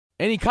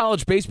Any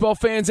college baseball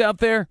fans out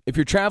there? If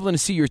you're traveling to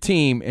see your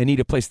team and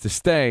need a place to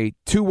stay,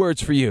 2 words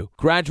for you: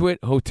 Graduate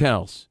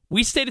Hotels.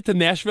 We stayed at the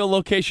Nashville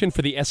location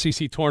for the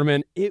SEC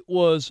tournament. It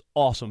was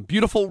awesome.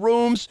 Beautiful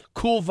rooms,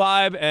 cool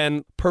vibe,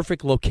 and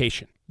perfect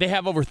location. They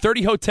have over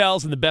 30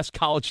 hotels in the best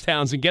college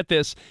towns, and get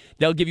this,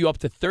 they'll give you up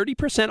to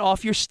 30%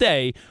 off your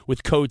stay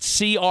with code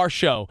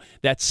CRSHOW.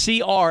 That's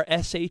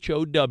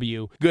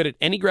CRSHOW. Good at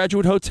any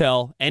Graduate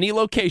Hotel, any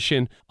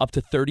location, up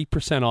to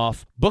 30%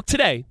 off. Book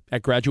today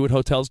at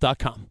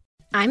graduatehotels.com.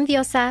 I'm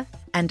Diosa.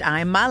 And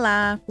I'm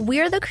Mala.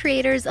 We're the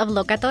creators of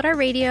Locatora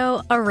Radio,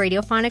 a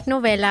radiophonic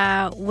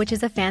novela, which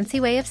is a fancy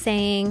way of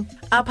saying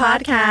a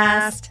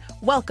podcast.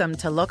 Welcome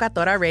to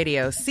Locatora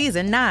Radio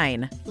Season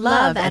 9.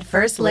 Love at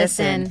First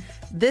Listen.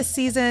 This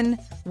season,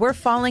 we're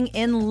falling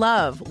in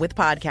love with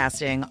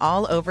podcasting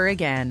all over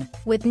again.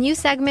 With new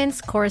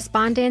segments,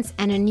 correspondence,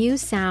 and a new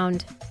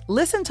sound.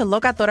 Listen to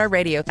Locatora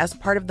Radio as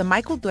part of the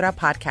Michael Dura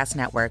Podcast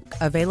Network.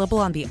 Available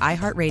on the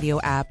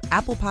iHeartRadio app,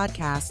 Apple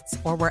Podcasts,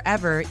 or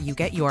wherever you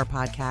get your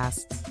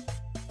podcasts.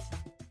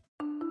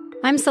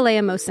 I'm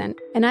Saleha Mohsen,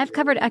 and I've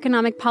covered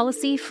economic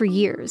policy for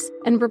years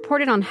and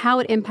reported on how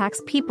it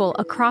impacts people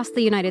across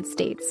the United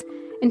States.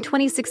 In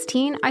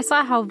 2016, I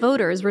saw how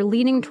voters were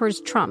leaning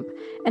towards Trump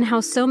and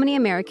how so many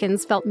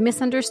Americans felt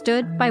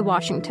misunderstood by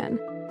Washington.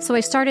 So I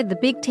started The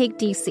Big Take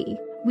DC.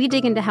 We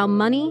dig into how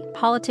money,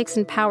 politics,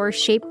 and power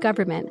shape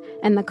government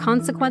and the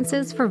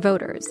consequences for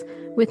voters.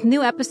 With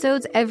new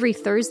episodes every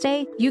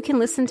Thursday, you can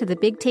listen to The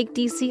Big Take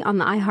DC on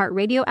the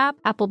iHeartRadio app,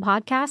 Apple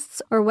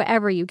Podcasts, or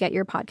wherever you get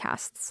your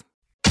podcasts.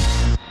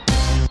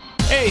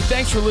 Hey,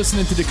 thanks for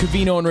listening to the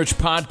Covino and Rich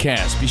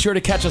podcast. Be sure to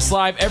catch us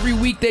live every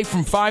weekday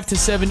from 5 to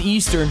 7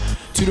 Eastern,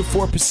 2 to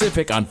 4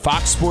 Pacific on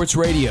Fox Sports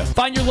Radio.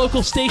 Find your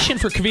local station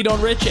for Covino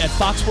and Rich at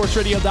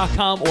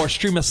foxsportsradio.com or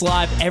stream us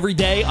live every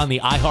day on the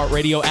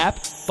iHeartRadio app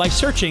by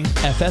searching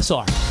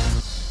FSR.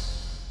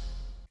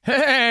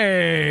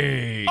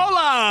 Hey!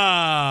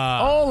 Hola!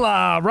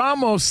 Hola!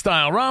 Ramos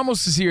style.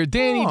 Ramos is here.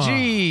 Danny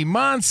G,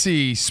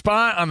 Monsi,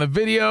 Spot on the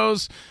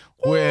videos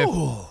with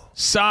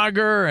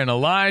Sagar and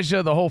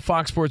Elijah, the whole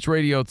Fox Sports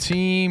Radio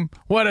team.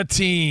 What a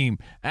team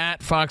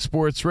at Fox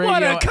Sports Radio.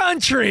 What a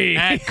country!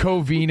 At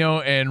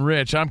Covino and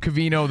Rich. I'm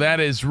Covino. That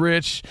is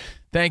Rich.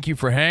 Thank you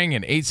for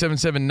hanging.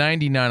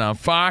 877-99 on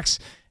Fox.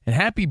 And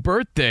happy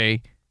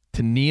birthday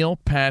to Neil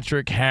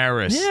Patrick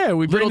Harris. Yeah,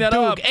 we bring that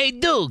up. Hey,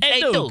 Doug.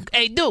 Hey, Doug.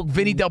 Hey, Doug.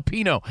 Vinny Del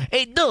Pino.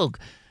 Hey, Doug.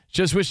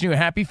 Just wishing you a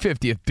happy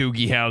 50th,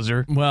 Doogie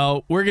Howser.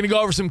 Well, we're going to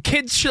go over some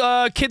kid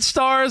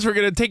stars. We're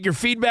going to take your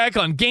feedback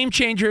on Game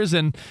Changers.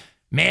 And,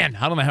 man,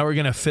 I don't know how we're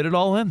going to fit it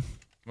all in.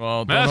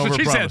 Well, don't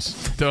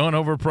overpromise. Don't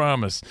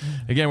overpromise.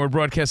 Again, we're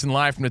broadcasting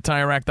live from the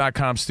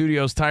TireRack.com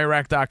studios.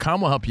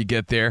 TireRack.com will help you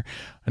get there.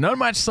 An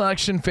unmatched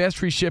selection, fast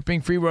free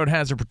shipping, free road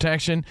hazard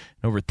protection,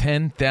 and over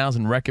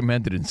 10,000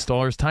 recommended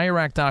installers.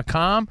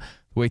 TireRack.com,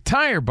 the way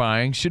tire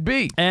buying should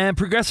be. And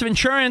Progressive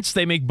Insurance,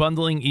 they make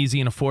bundling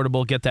easy and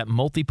affordable. Get that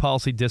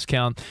multi-policy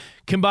discount.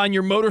 Combine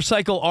your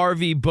motorcycle,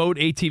 RV, boat,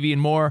 ATV,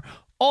 and more.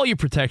 All your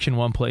protection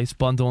one place.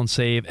 Bundle and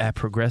save at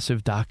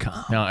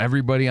Progressive.com. Now,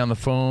 everybody on the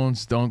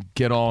phones, don't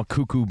get all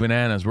cuckoo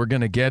bananas. We're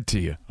going to get to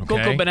you. Okay?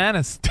 Cocoa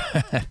bananas.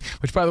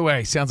 Which, by the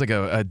way, sounds like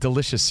a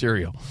delicious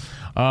cereal.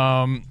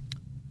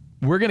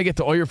 We're going to get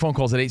to all your phone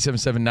calls at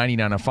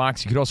 877-99 on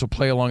Fox. You could also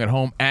play along at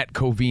home at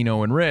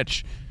Covino and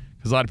Rich,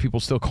 because a lot of people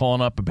still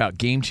calling up about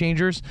Game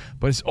Changers.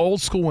 But it's old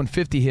school when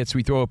 50 hits.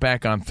 We throw it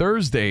back on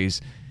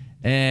Thursdays.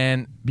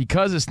 And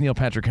because it's Neil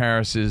Patrick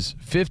Harris's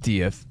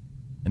 50th,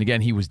 and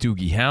again, he was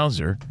Doogie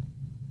Howser,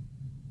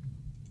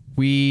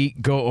 we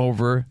go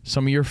over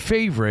some of your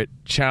favorite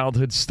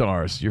childhood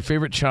stars, your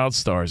favorite child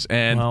stars.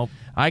 And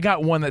I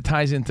got one that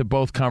ties into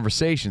both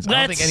conversations. I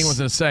don't think anyone's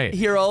going to say it.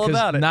 Hear all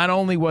about it. Not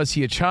only was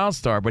he a child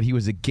star, but he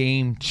was a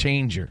game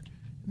changer.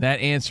 That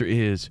answer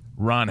is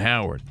Ron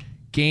Howard.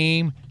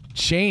 Game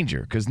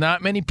changer. Because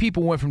not many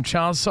people went from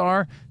child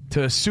star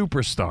to a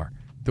superstar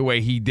the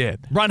way he did.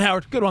 Ron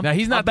Howard, good one. Now,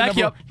 he's not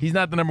He's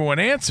not the number one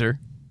answer.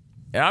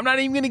 I'm not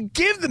even going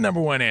to give the number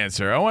one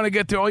answer. I want to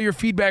get to all your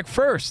feedback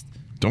first.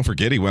 Don't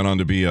forget he went on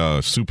to be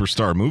a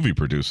superstar movie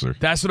producer.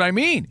 That's what I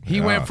mean.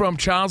 He went from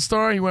child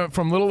star, he went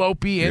from Little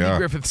Opie, Andy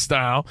Griffith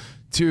style,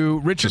 to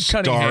Richard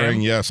Cunningham.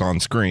 Starring, yes, on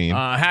screen.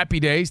 Happy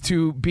Days,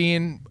 to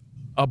being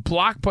a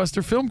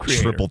blockbuster film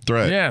creator. Triple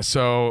threat. Yeah,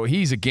 so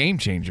he's a game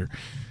changer.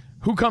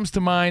 Who comes to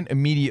mind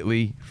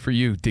immediately for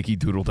you, Dickie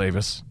Doodle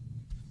Davis?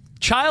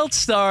 Child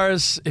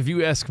stars, if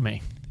you ask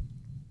me.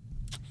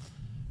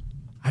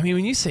 I mean,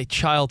 when you say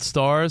child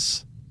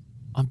stars,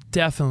 I'm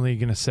definitely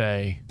going to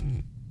say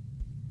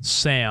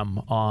Sam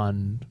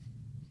on...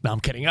 No, I'm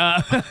kidding.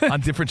 On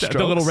Different Strokes?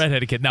 The little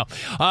redheaded kid. No.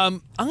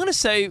 I'm going to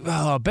say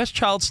best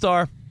child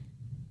star.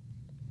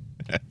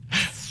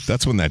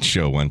 That's when that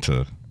show went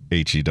to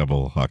HE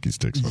double hockey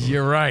sticks.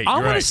 You're right.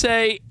 I'm going to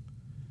say...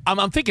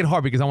 I'm thinking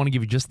hard because I want to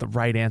give you just the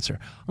right answer.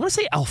 I'm going to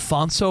say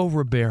Alfonso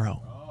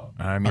Ribeiro.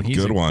 I mean,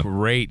 he's a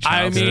great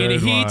child. I mean,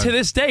 he to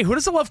this day, who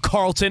doesn't love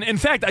Carlton? In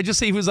fact, I just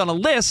say he was on a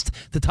list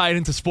to tie it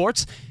into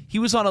sports. He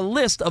was on a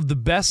list of the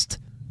best.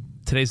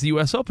 Today's the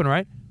U.S. Open,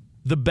 right?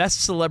 the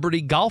best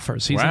celebrity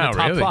golfers. He's Wow, in the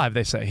top really? 5,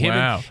 they say.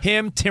 Wow.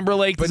 Him,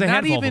 Timberlake. But there's a not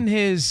handful of even them.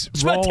 his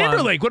What about role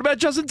Timberlake? What about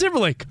Justin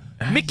Timberlake?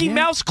 Mickey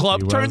Mouse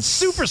Club He turned was-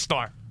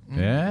 superstar.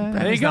 Yeah.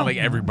 There you It's go. not like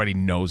everybody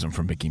knows him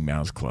from Mickey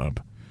Mouse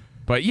Club.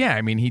 But yeah,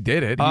 I mean, he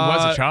did it. He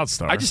was a child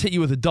star. I just hit you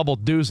with a double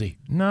doozy.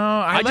 No,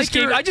 I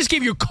just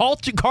gave you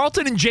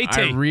Carlton and JT.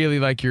 I really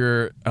like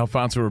your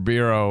Alfonso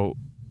Ribeiro,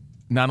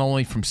 not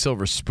only from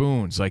Silver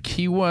Spoons. Like,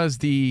 he was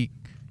the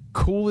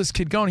coolest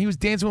kid going. He was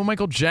dancing with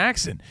Michael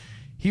Jackson.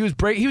 He was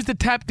the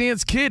tap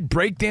dance kid,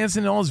 break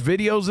dancing in all his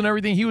videos and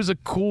everything. He was a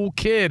cool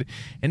kid.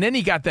 And then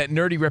he got that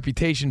nerdy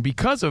reputation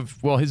because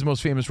of, well, his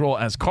most famous role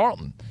as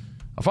Carlton.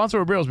 Alfonso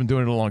Ribeiro's been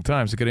doing it a long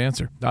time. It's a good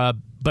answer.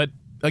 But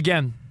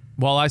again,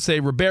 while I say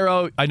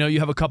Ribeiro, I know you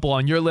have a couple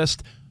on your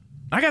list.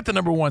 I got the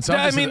number one, so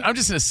Yeah, I'm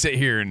just going to sit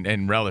here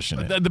and relish in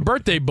it. The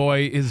birthday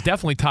boy is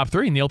definitely top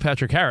 3, Neil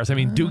Patrick Harris. I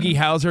mean, Doogie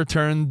Howser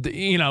turned,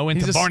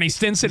 into Barney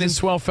Stinson. He's a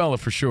swell fella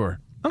for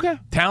sure. Okay.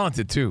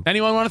 Talented, too.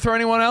 Anyone want to throw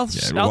anyone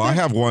else out Well, I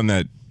there? have one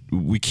that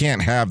we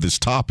can't have this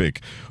topic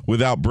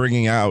without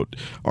bringing out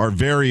our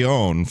very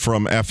own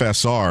from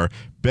FSR,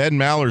 Ben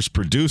Maller's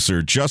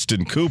producer,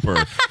 Justin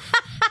Cooper,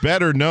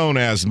 better known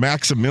as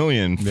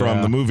Maximilian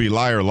from the movie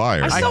Liar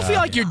Liar. I still feel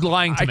like you're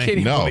lying to I me. can't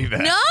even No. believe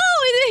that. No,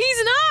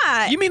 he's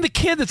not. You mean the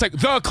kid that's like,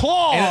 the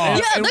claw? And-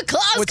 yeah, the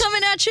claw's what's-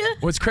 coming at you.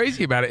 What's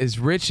crazy about it is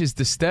Rich is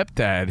the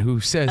stepdad who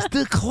says,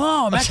 the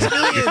claw,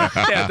 Maximilian.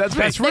 Yeah, that's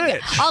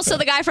Rich. Also,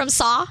 the guy from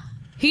Saw.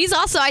 He's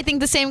also, I think,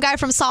 the same guy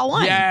from Saw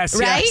 1. Yes,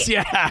 right? yes,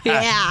 yeah.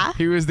 Yeah.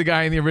 He was the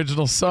guy in the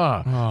original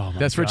Saw. Oh, my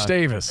That's Rich God.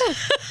 Davis.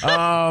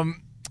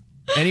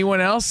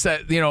 Anyone else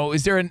that,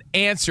 is there an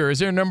answer? Is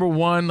there a number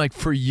one, like,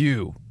 for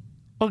you?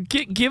 Well,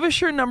 give us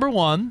your number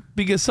one,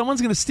 because someone's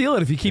going to steal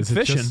it if you keep Is it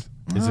fishing.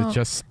 Is it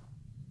just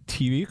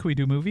TV? Can we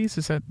do movies?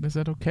 Is that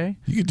okay?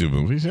 You could do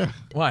movies, yeah.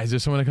 Why? Is there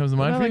someone that comes to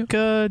mind for you?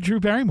 Like Drew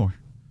Barrymore.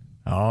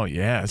 Oh,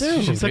 yeah.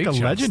 She's like a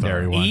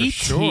legendary one.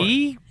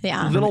 E.T.?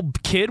 Yeah. Little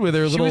kid with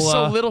her She little... was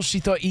so little, she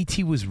thought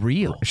E.T. was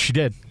real. She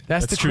did.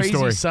 That's the true crazy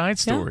story. side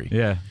story.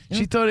 Yeah.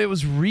 She thought it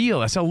was real.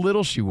 That's how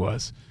little she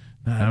was.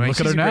 And look she's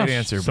at her a now. great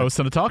answer. So but it's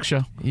on a talk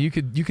show. you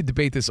could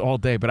debate this all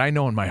day, but I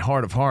know in my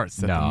heart of hearts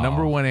that the No.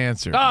 number one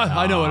answer.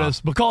 I know it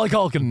is. Macaulay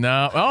Culkin.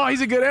 No. Oh, he's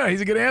a good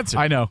answer.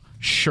 I know.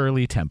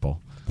 Shirley Temple.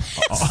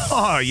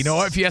 Oh, you know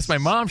what? If you ask my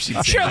mom, she'd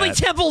say Shirley that.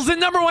 Temple's the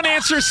number one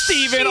answer,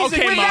 Steven. She's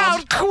Okay, without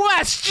Mom.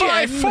 question.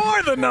 By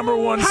far the number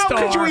one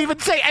star. even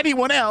say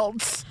anyone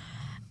else?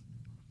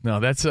 No,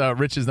 that's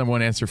Rich's number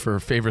one answer for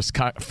favorite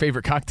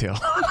cocktail.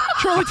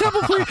 Shirley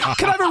Temple, please.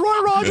 Can I have a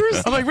Roy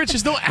Rogers? I'm like, Rich,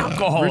 there's no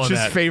alcohol in Rich's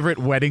that. favorite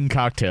wedding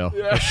cocktail.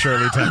 is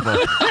Shirley Temple.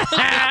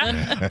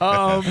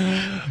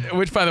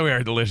 Which, by the way,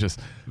 are delicious.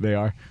 They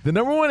are. The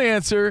number one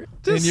answer, and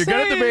Just you're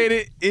going say to debate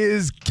it,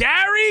 is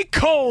Gary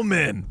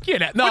Coleman.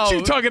 Get No. What no.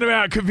 you talking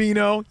about,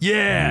 Covino?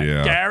 Yeah.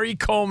 Yeah. Gary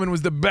Coleman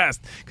was the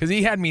best because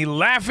he had me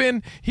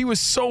laughing. He was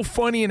so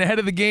funny and ahead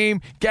of the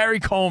game. Gary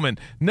Coleman,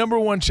 number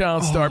one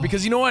child star,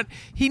 because you know what?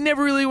 He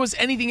never really was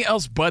anything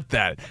else but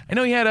that. I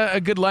know he had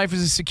a good life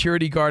as a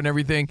security guard and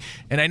everything,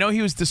 and I know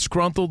he was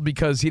disgruntled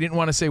because he didn't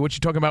want to say, what you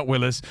talking about,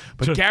 Willis?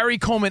 But Gary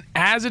Coleman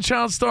as a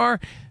child star,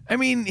 I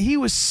mean, he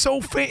was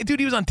so dude,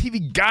 he was on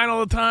TV Guide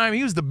all the time.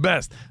 He was the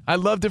best. I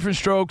love Different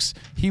Strokes.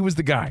 He was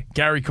the guy,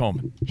 Gary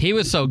Coleman. He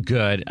was so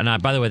good,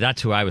 and by the way,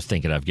 that's who I was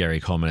thinking of, Gary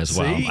Coleman as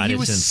well. See? I He just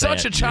was didn't say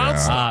such it. a child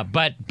star.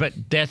 But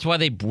that's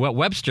why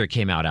Webster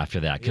came out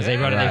after that, because they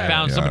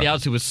found somebody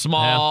else who was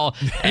small.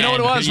 You know what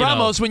it was, you know,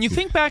 Ramos? When you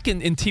think back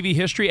in TV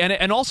history,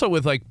 and also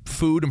with like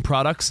food and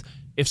products,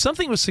 if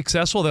something was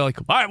successful, they're like,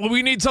 all right, well,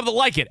 we need something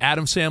like it.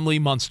 Addams Family,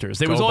 Munsters.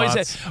 There was always a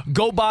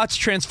GoBots,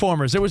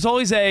 Transformers. There was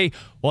always a,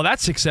 well,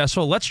 that's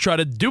successful. Let's try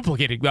to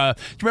duplicate it. Do you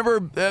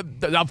remember,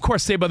 of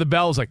course, Saved by the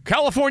Bell was like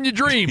California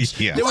Dreams.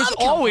 Yeah. There was Love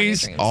California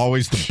always, Dreams.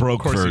 Always the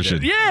broke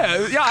version.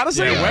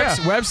 honestly,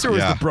 Webster was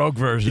Yeah. the broke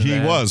version. He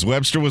man. was.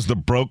 Webster was the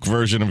broke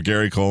version of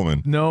Gary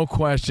Coleman. No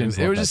question. love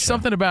There was that just show.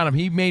 something about him.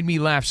 He made me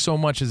laugh so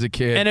much as a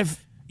kid. And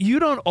if you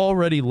don't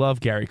already love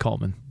Gary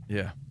Coleman,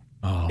 yeah.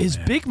 is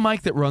Big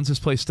Mike that runs this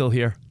place still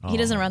here? He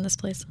doesn't run this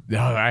place. Oh,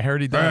 I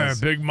heard he does.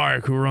 Big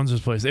Mike, who runs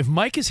this place. If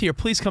Mike is here,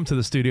 please come to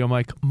the studio,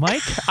 Mike.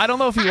 Mike, I don't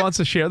know if he wants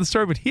to share the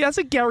story, but he has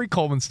a Gary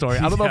Coleman story.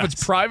 I don't know if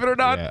it's private or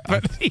not, Yeah,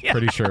 but I'm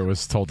pretty sure it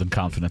was told in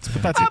confidence,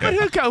 but that's okay.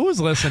 but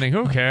who's listening?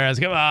 Who cares?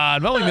 Come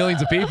on, only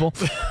millions of people.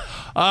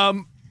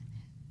 And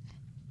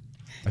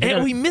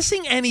are we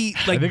missing any?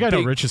 Like, I think I know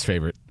big- Rich's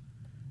favorite.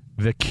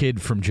 The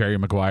kid from Jerry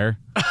Maguire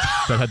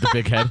that had the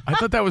big head. I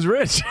thought that was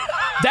Rich.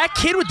 That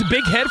kid with the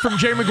big head from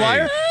Jerry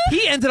Maguire,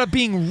 he ended up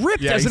being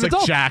ripped Yeah, as he's an like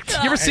adult. jacked.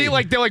 You ever see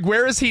like they're like,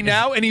 where is he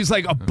now? And he's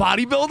like a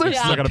bodybuilder.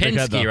 Yeah. Still got a big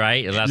head, Lipinski, though.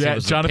 right? That's Yeah, it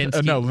was Jonathan.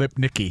 Lipinski. No,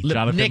 Lipnicki.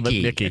 Jonathan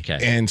Lipnicki. Okay.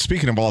 And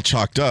speaking of all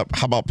chalked up,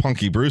 how about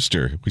Punky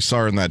Brewster? We saw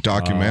her in that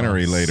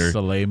documentary later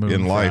Soleil Moon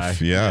in life.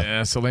 Fry. Yeah.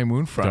 Yeah, Soleil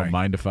Moon Fry. Don't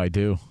mind if I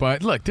do.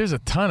 But look, there's a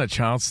ton of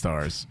child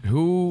stars.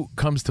 Who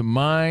comes to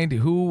mind?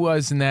 Who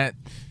was in that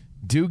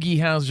Doogie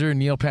Howser,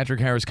 Neil Patrick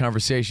Harris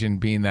conversation,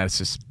 being that it's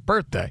his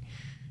birthday?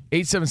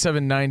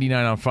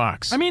 877-99 on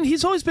Fox. I mean,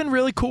 he's always been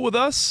really cool with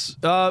us.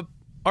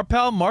 Our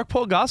pal Mark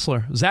Paul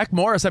Gosselaar, Zach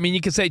Morris. I mean,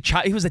 you could say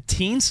he was a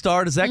teen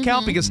star. Does that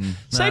count? Because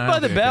Saved by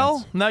the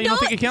Bell. No, you don't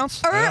think it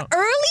counts? Early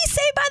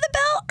Saved by the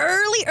Bell.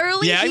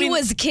 Early. Yeah, he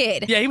was a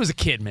kid. Yeah, he was a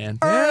kid, man.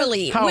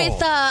 Early How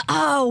with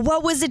old?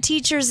 what was the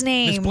teacher's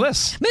name? Miss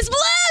Bliss. Miss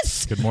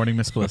Bliss. Good morning,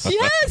 Miss Bliss.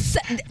 Yes,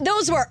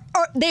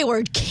 they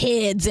were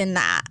kids in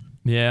that.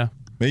 Yeah.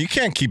 Man, you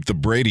can't keep the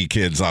Brady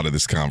kids out of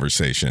this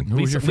conversation.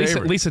 Who was your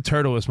favorite? Lisa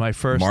Turtle was my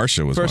first.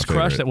 Marsha was first my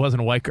crush favorite. that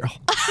wasn't a white girl.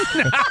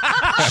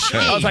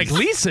 I was like,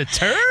 Lisa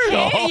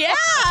Turtle.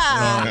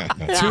 Yeah.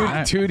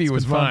 Tootie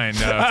was mine.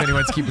 If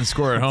anyone's keeping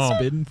score at home.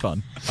 It's been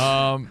fun.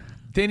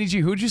 Danny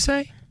G, who'd you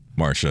say?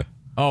 Marsha.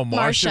 Oh,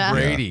 Marsha Marsha.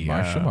 Brady.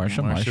 Yeah,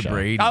 Marsha.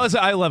 Brady.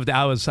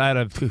 I had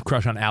a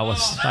crush on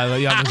Alice. I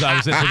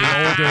was into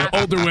the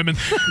older women.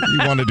 You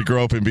wanted to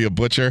grow up and be a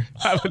butcher?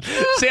 I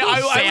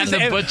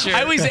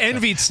always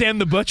envied Sam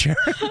the Butcher.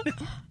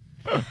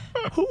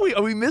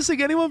 Are we missing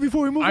anyone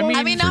before we move on?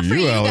 I mean, not for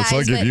you Alice, guys,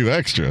 I'll give but you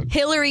extra.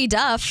 Hillary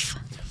Duff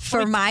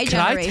for my Can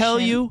generation. I tell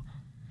you,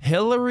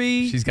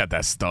 Hillary? She's got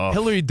that stuff.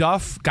 Hillary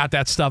Duff got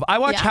that stuff. I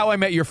watched Yeah. How I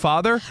Met Your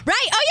Father.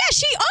 Right? Oh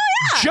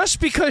yeah,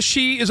 Just because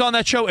she is on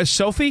that show as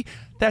Sophie,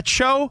 that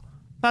show,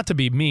 not to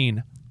be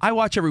mean, I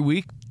watch every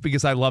week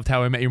because I loved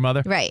How I Met Your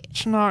Mother. Right.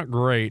 It's not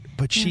great,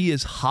 but she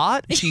is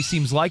hot. She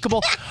seems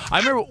likable. I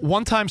remember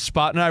one time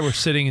Spot and I were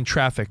sitting in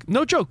traffic.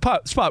 No joke,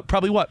 Spot,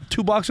 probably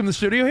 2 blocks from the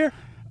studio here?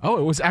 Oh,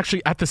 it was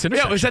actually at this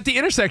intersection. Yeah, it was at the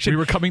intersection. We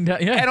were coming down,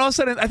 yeah. And all of a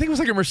sudden, I think it was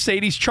like a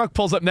Mercedes truck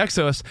pulls up next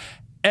to us.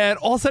 And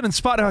all of a sudden,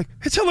 Spot and I'm like,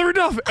 it's Hillary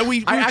Duff.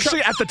 And I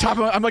actually, at the top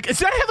of I'm like, is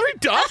that Hillary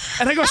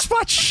Duff? And I go,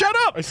 Spot, shut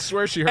up. I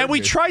swear she heard And we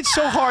me. tried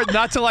so hard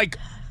not to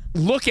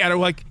look at her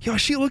like, yo,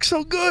 she looks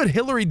so good.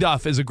 Hillary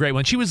Duff is a great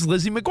one. She was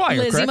Lizzie McGuire,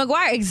 Lizzie correct?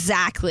 McGuire.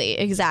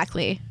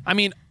 Exactly. I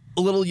mean,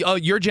 a little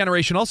your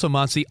generation also,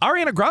 Monty.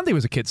 Ariana Grande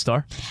was a kid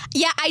star.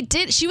 Yeah, I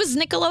did. She was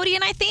Nickelodeon,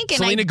 I think. And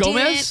Selena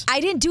Gomez?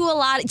 I didn't do a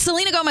lot.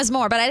 Selena Gomez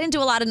more, but I didn't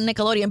do a lot of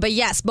Nickelodeon. But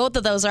yes, both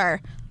of those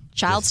are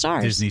child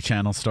stars. Disney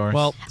Channel stars.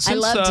 Well, I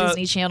since, love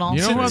Disney Channel.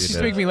 You know who else used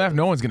to make me laugh?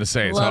 No one's going to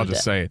say it, so I'll Loved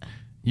just it. say it.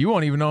 You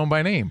won't even know him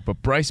by name,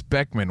 but Bryce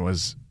Beckman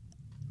was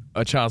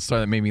a child star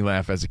that made me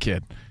laugh as a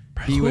kid.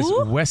 He was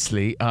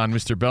Wesley on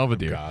Mr.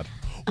 Belvedere. God.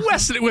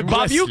 Wesley with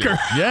Bob Uecker.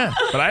 Yeah,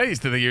 but I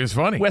used to think he was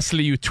funny.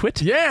 Wesley, you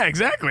twit. Yeah,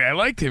 exactly. I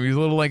liked him. He was a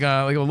little like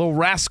a little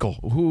rascal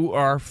who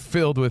are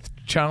filled with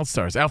child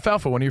stars.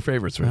 Alfalfa, one of your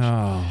favorites, Rich.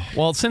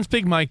 Well, since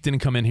Big Mike didn't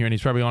come in here and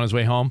he's probably on his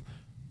way home,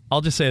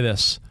 I'll just say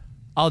this.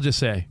 I'll just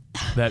say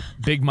that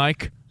Big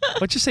Mike,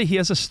 let's just say he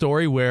has a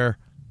story where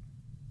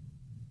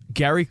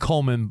Gary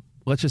Coleman,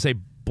 let's just say,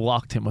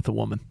 blocked him with a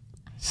woman.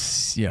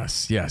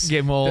 Yes.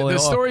 Gave him The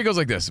story goes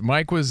like this.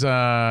 Mike was,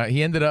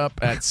 he ended up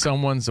at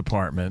someone's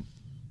apartment,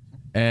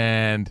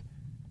 and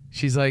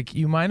she's like,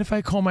 you mind if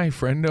I call my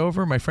friend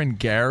over, my friend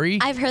Gary?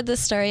 I've heard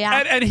this story,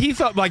 yeah. And he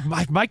thought,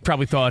 Mike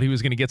probably thought he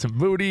was going to get some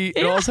booty.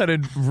 And all of a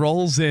sudden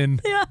rolls in.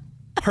 Yeah.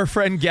 Her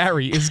friend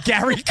Gary is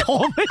Gary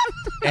Coleman.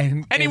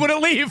 and he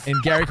wouldn't leave. And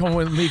Gary Coleman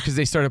wouldn't leave because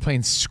they started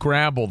playing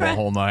Scrabble the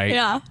whole night.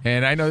 Yeah.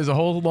 And I know there's a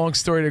whole long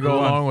story to go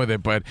along with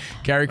it, but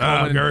Gary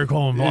Coleman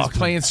Coleman is blocked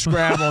playing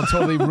Scrabble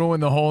until they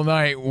ruined the whole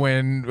night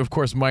when, of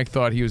course, Mike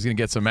thought he was going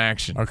to get some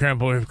action. I can't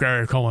believe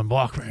Gary Coleman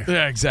blocked me.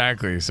 Yeah,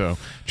 exactly. So,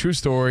 true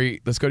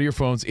story. Let's go to your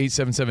phones,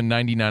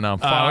 877-99 on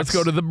Fox. Let's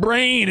go to the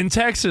Brain in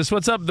Texas.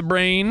 What's up, the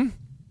Brain?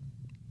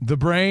 The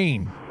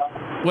Brain.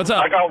 What's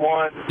up? I got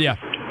one Yeah.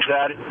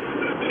 that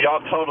y'all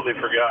totally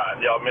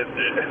forgot. Y'all missed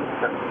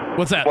it.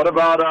 What's that? What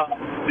about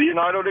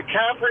Leonardo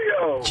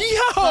DiCaprio?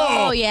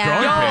 Oh,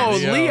 yeah.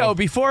 Yo, Leo,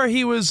 before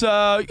he was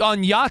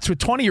on yachts with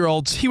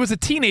 20-year-olds, he was a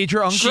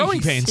teenager on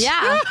Growing Pains.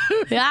 Yeah.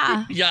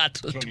 Yeah.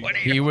 Yachts with 20.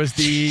 He was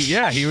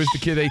the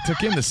kid they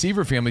took in. The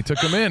Seaver family took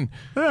him in.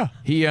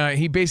 Yeah.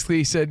 He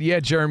basically said,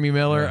 "Yeah, Jeremy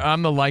Miller,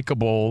 I'm the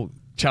likable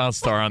child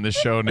star on this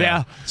show now."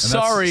 Yeah.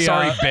 Sorry,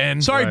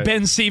 Ben. Sorry, Right.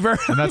 Ben Seaver.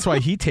 And that's why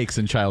he takes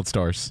in child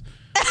stars.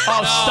 Oh,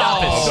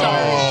 stop it.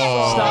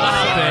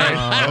 Stop it.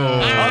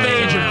 Of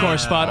age, of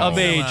course, Spot. Of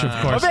age, of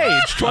course. Of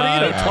age,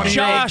 20,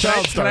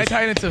 Josh. Can I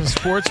tie it into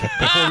sports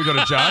before we go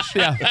to Josh?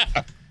 Yeah.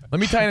 Let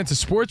me tie it into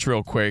sports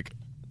real quick.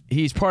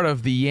 He's part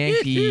of the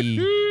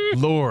Yankee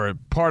lore,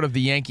 part of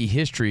the Yankee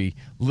history.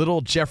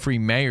 Little Jeffrey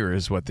Mayer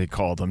is what they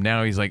called him.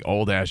 Now he's like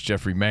old-ass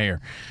Jeffrey Mayer.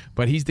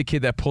 But he's the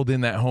kid that pulled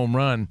in that home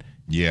run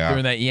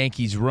during that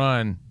Yankees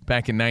run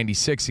back in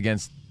 96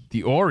 against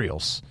the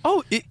Orioles.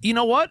 Oh, you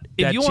know what?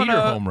 That Jeter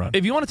home run.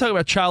 If you want to talk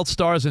about child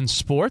stars in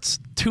sports,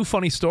 2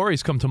 funny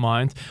stories come to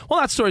mind.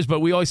 Well, not stories, but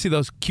we always see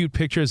those cute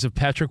pictures of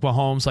Patrick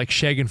Mahomes like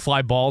shagging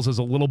fly balls as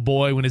a little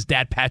boy when his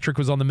dad Patrick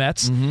was on the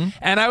Mets. Mm-hmm.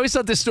 And I always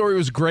thought this story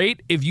was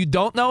great. If you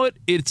don't know it,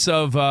 it's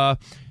of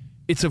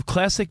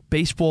classic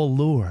baseball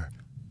lore.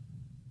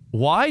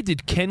 Why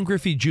did Ken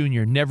Griffey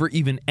Jr. never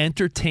even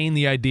entertain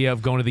the idea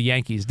of going to the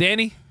Yankees?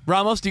 Danny,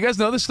 Ramos, do you guys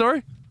know this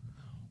story?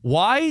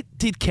 Why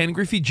did Ken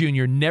Griffey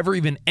Jr. never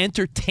even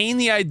entertain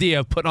the idea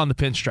of putting on the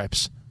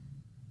pinstripes?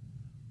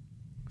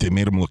 They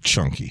made him look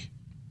chunky.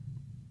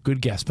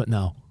 Good guess, but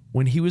no.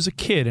 When he was a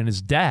kid and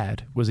his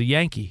dad was a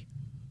Yankee,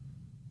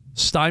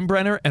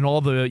 Steinbrenner and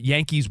all the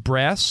Yankees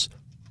brass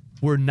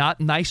were not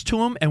nice to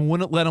him and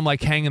wouldn't let him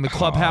like hang in the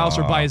clubhouse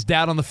or by his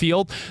dad on the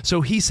field. So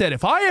he said,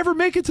 if I ever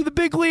make it to the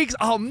big leagues,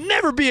 I'll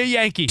never be a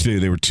Yankee.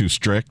 They were too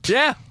strict.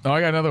 Yeah. Oh,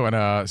 I got another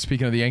one.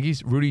 Speaking of the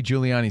Yankees, Rudy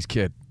Giuliani's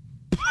kid.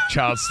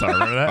 Child star.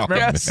 Remember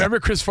that? Remember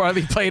Chris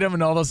Farley played him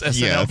in all those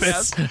SNL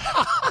bits?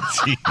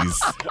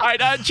 Jeez. All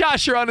right,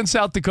 Josh, you're on in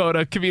South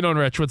Dakota. Cavino and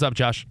Rich. What's up,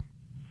 Josh?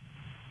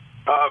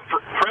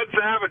 Fred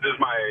Savage is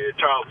my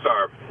child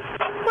star.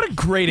 What a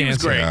great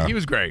answer. Great. Yeah. He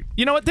was great.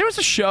 You know what? There was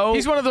a show.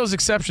 He's one of those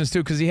exceptions, too,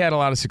 because he had a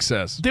lot of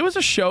success. There was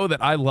a show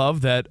that I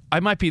love that I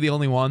might be the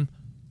only one.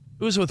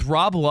 It was with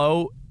Rob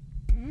Lowe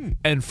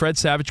and Fred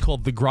Savage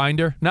called The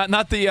Grinder.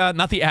 Not the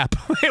app.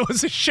 It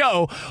was a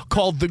show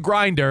called The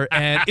Grinder,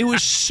 and it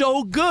was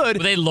so good.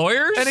 Were they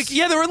lawyers? And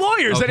yeah, they were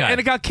lawyers, Okay. and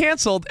it got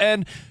canceled.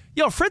 And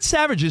Fred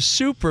Savage is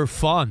super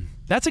fun.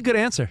 That's a good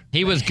answer.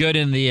 He was good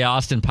in the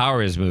Austin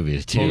Powers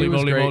movies, too. Holy He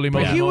was moly, great, moly, but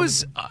moly, he moly.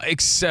 was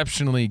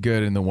exceptionally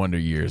good in the Wonder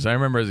Years. I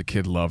remember as a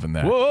kid loving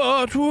that.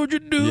 What would you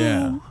do?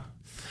 Yeah.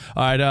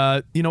 All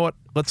right, you know what?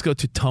 Let's go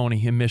to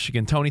Tony in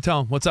Michigan. Tony,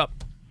 what's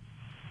up?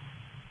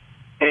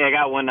 Hey, I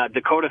got one.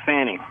 Dakota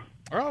Fanning.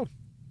 Oh,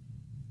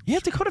 Yeah,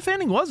 Dakota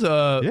Fanning was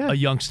a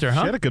youngster,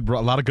 huh? she had a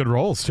lot of good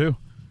roles too.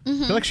 I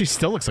feel like she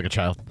still looks like a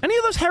child. Any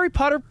of those Harry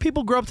Potter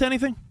people grow up to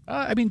anything?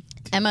 I mean,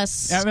 Emma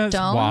Stone?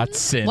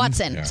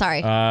 Watson.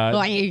 Sorry.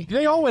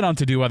 they all went on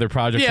to do other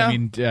projects. Yeah. I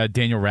mean,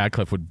 Daniel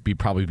Radcliffe would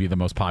probably be the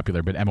most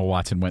popular, but Emma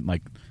Watson went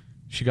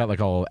she got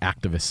all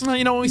activist. Well,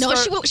 when we No,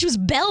 start... she was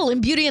Belle in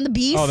Beauty and the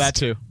Beast. Oh, that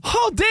too.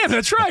 Oh, damn,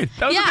 that's right.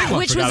 That was a big Yeah, one.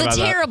 which Forgot was about a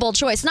that. terrible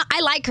choice. No,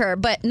 I like her,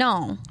 but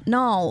no.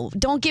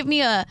 Don't give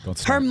me a Don't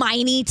start.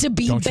 Hermione to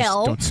be Don't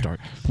Belle. don't start.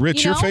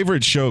 Rich, You your know?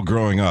 favorite show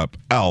growing up,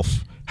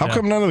 Alf. How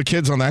come none of the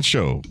kids on that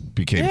show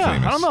became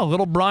famous? I don't know.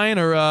 Little Brian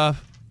or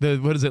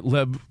what is it?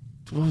 What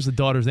was the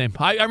daughter's name?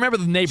 I remember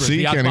the neighbors. See,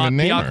 the you can't even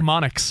name her.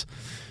 Achmonics.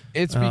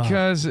 It's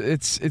because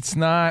it's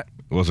not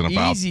It wasn't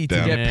about easy to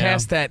them. get Yeah.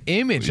 past that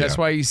image. That's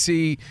Yeah. why you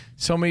see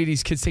so many of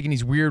these kids taking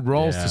these weird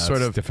roles to sort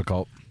it's of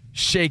difficult.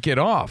 shake it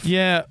off.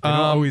 Yeah. They don't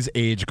always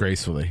age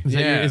gracefully.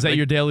 Is that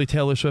your daily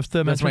Taylor Swift?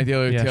 That's my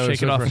daily Taylor Shake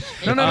Swift. it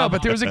off. No.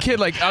 But there was a kid,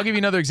 I'll give you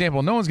another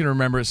example. No one's going to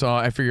remember it, so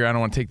I figure I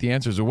don't want to take the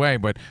answers away.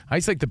 But I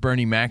used to like the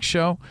Bernie Mac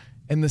show.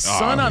 And the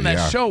son on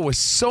that show was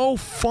so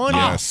funny.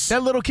 Yes.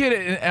 That little kid,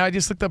 and I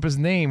just looked up his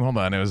name. Hold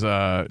on. It was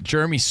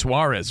Jeremy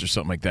Suarez or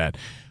something like that.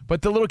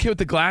 But the little kid with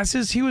the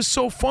glasses, he was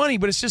so funny,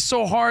 but it's just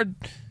so hard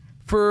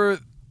for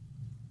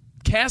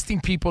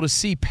casting people to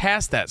see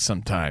past that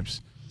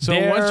sometimes.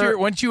 So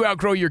once you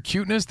outgrow your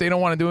cuteness, they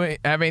don't want to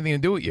have anything to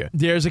do with you.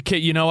 There's a kid.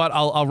 You know what?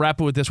 I'll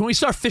wrap it with this. When we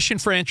start fishing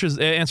for answers,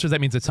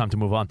 that means it's time to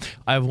move on.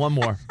 I have one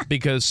more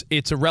because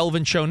it's a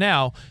relevant show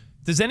now.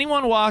 Does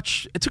anyone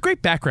watch? It's a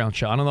great background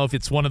show. I don't know if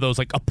it's one of those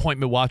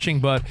appointment watching,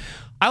 but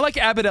I like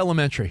Abbott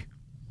Elementary.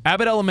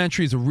 Abbott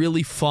Elementary is a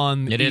really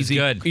fun,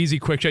 easy,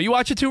 quick show. You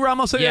watch it too,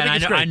 Ramos? Yeah, I think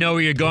it's great. I know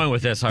where you're going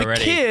with this already.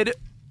 The kid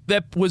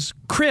that was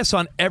Chris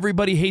on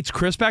Everybody Hates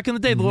Chris back in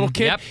the day, the little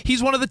kid,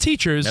 he's one of the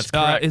teachers. That's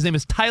correct. His name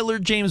is Tyler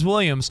James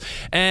Williams.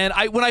 And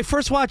when I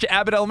first watched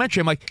Abbott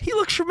Elementary, I'm like, he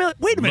looks familiar.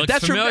 Wait a minute,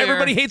 that's from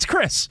Everybody Hates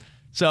Chris.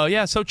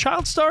 So, so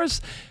child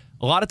stars...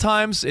 A lot of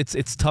times,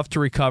 it's tough to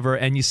recover,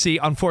 and you see,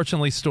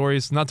 unfortunately,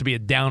 stories, not to be a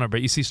downer,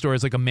 but you see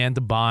stories like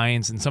Amanda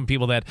Bynes and some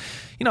people that,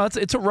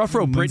 it's a rough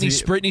road.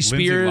 Britney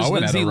Spears,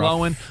 Lindsay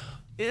Lohan.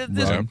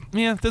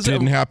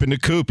 Didn't happen to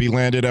Coop. He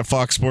landed at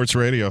Fox Sports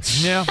Radio.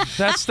 Yeah,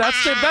 that's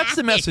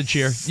the message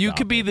here. You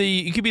could be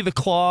the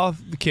Claw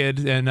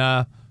kid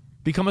and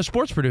become a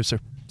sports producer.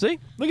 See,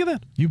 look at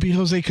that. You be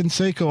Jose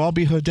Canseco. I'll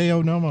be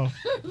Hideo Nomo.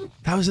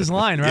 That was his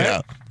line, right?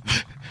 Yeah.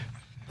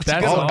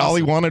 That's all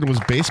he wanted was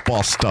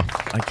baseball stuff.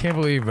 I can't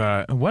believe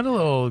what a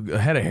little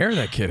head of hair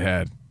that kid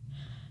had.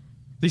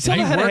 He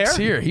works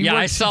here.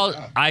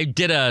 I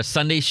did a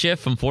Sunday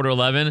shift from 4 to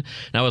 11, and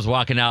I was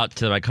walking out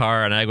to my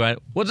car, and I went,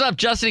 "What's up,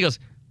 Justin?" He goes,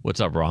 "What's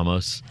up,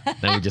 Ramos?"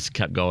 Then we just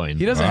kept going.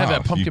 He doesn't have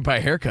that pumpkin pie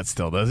haircut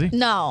still, does he?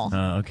 No.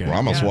 Oh, okay.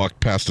 Ramos walked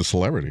past a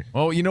celebrity.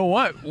 Well, you know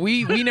what?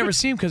 We never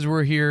see him because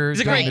we're here. He's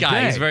a great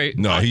guy. He's very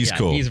he's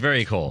cool. He's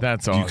very cool.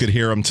 That's awesome. You could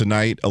hear him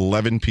tonight,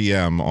 11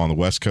 p.m. on the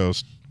West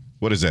Coast.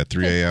 What is that,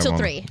 3 a.m.? Till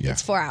 3. Yeah.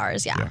 It's 4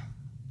 hours, yeah.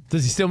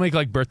 Does he still make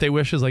birthday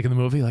wishes like in the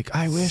movie?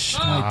 I wish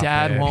my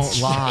dad won't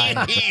lie.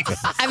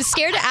 I'm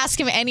scared to ask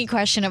him any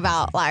question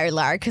about Liar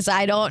Liar because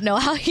I don't know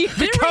how he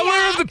The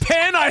color of the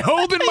pen I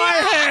hold in my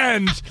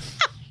hand.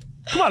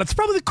 Come on, it's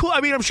probably the cool.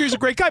 I mean, I'm sure he's a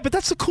great guy, but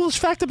that's the coolest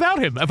fact about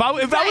him. If I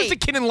was the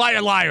kid in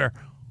Liar Liar,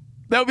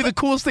 that would be the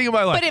coolest thing in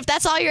my life. But if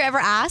that's all you're ever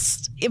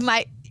asked, it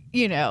might,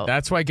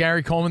 That's why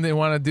Gary Coleman didn't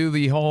want to do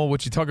the whole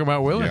what you talking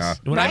about, Willis. Yeah.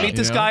 When I meet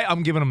this guy,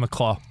 I'm giving him the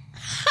claw.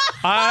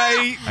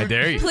 I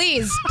dare you.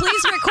 Please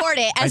record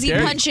it as he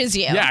punches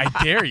you. Yeah,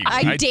 I dare you.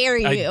 I dare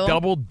you. I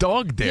double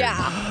dog dare you.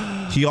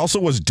 Yeah. He also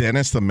was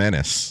Dennis the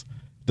Menace,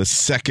 the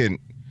second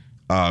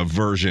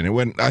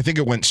version. I think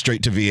it went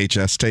straight to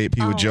VHS tape.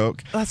 He would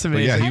joke. That's But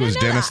amazing. yeah, he I was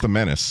didn't know Dennis that. the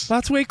Menace.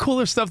 That's way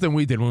cooler stuff than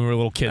we did when we were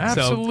little kids.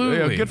 Absolutely.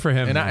 So, good for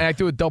him. And I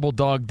do a double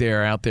dog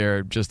dare out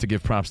there just to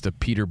give props to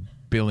Peter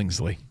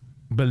Billingsley.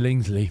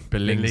 Billingsley.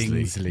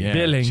 Yeah,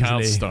 Billingsley.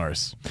 Child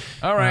stars.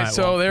 All right,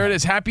 so there it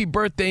is. Happy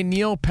birthday,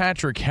 Neil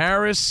Patrick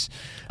Harris.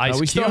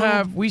 Ice Cube.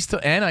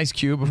 And Ice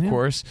Cube, of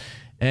course.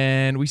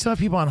 And we still have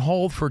people on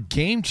hold for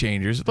Game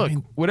Changers. Look,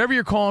 whatever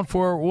you're calling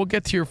for, we'll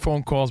get to your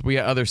phone calls. We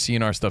got other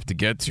CNR stuff to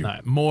get to. All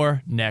right,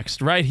 more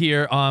next, right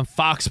here on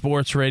Fox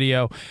Sports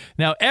Radio.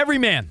 Now, every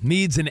man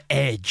needs an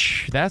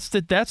edge. That's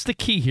the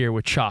key here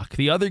with Chalk.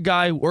 The other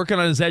guy working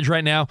on his edge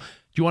right now.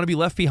 Do you want to be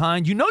left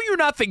behind? You know you're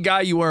not the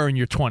guy you were in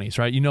your 20s,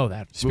 right? You know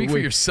that. Speak for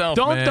yourself,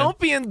 man. Don't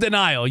be in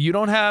denial. You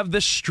don't have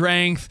the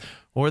strength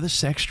or the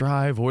sex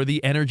drive or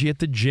the energy at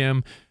the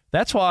gym.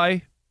 That's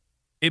why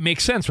it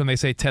makes sense when they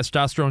say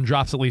testosterone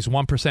drops at least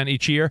 1%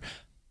 each year.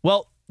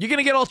 Well, you're going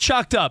to get all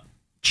chalked up.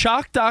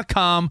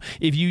 Chalk.com.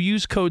 If you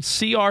use code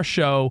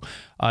CRSHOW,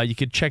 you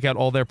can check out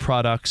all their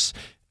products,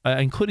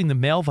 including the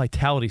Male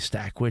Vitality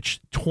Stack, which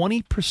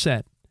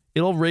 20%.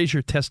 It'll raise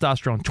your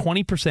testosterone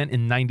 20%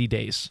 in 90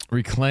 days.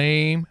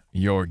 Reclaim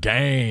your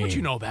game. What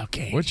you know about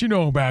game? What you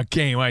know about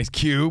game, Ice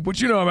Cube?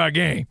 What you know about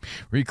game?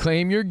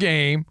 Reclaim your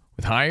game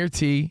with higher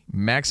T,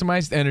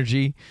 maximized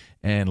energy,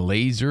 and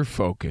laser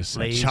focus.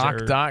 Laser.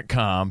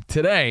 Chalk.com.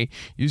 Today,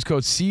 use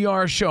code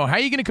CRSHOW. How are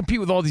you going to compete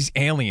with all these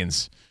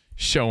aliens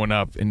showing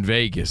up in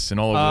Vegas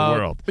and all over the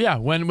world? Yeah,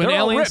 when They're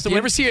all aliens... ripped. You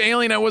ever see an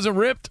alien that wasn't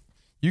ripped?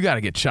 You got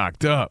to get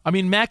chalked up. I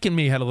mean, Mac and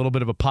me had a little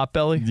bit of a pot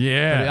belly.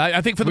 Yeah.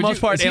 I think for the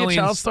most part, is he aliens...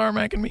 a child star,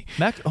 Mac and me?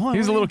 He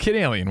was a little kid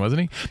alien,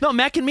 wasn't he? No,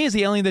 Mac and me is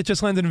the alien that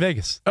just landed in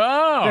Vegas.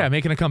 Oh. Yeah,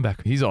 making a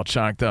comeback. He's all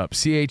chalked up.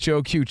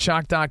 CHOQ,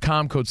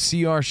 chalk.com, code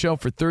CRSHOW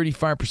for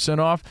 35%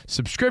 off.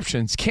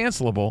 Subscriptions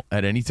cancelable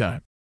at any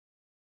time.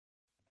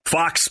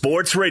 Fox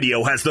Sports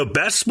Radio has the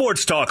best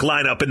sports talk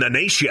lineup in the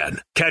nation.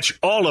 Catch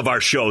all of our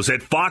shows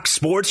at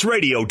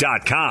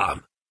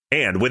foxsportsradio.com.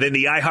 And within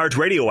the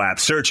iHeartRadio app,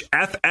 search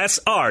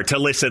FSR to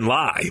listen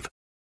live.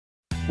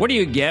 What do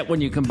you get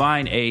when you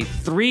combine a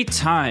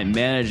 3-time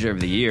Manager of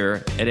the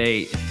Year and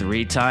a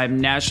 3-time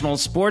National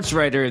Sports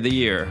Writer of the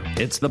Year?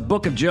 It's the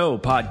Book of Joe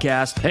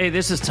podcast. Hey,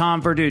 this is Tom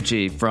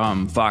Verducci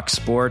from Fox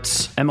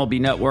Sports,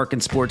 MLB Network,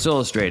 and Sports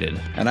Illustrated.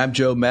 And I'm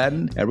Joe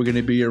Madden, and we're going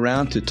to be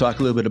around to talk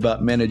a little bit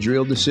about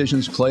managerial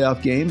decisions,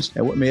 playoff games,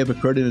 and what may have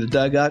occurred in the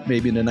dugout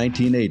maybe in the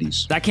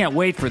 1980s. I can't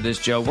wait for this,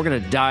 Joe. We're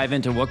going to dive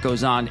into what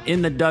goes on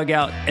in the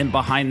dugout and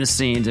behind the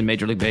scenes in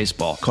Major League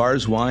Baseball.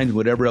 Cars, wine,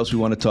 whatever else we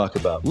want to talk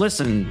about.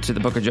 Listen to the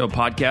Book of Joe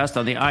podcast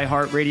on the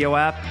iHeartRadio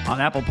app,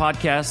 on Apple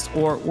Podcasts,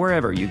 or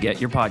wherever you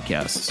get your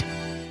podcasts.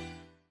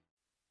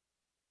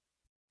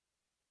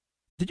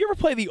 Did you ever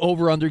play the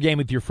over-under game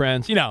with your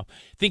friends? You know,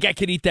 think I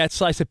could eat that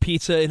slice of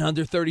pizza in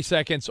under 30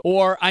 seconds?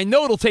 Or I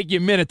know it'll take you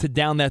a minute to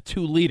down that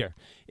 2-liter.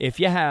 If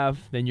you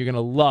have, then you're going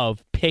to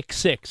love Pick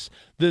 6,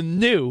 the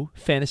new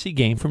fantasy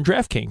game from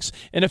DraftKings,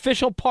 an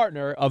official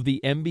partner of the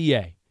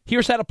NBA.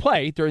 Here's how to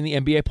play during the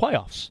NBA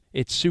playoffs.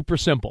 It's super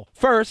simple.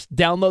 First,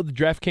 download the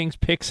DraftKings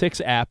Pick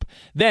 6 app.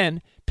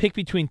 Then, pick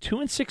between 2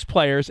 and 6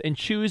 players and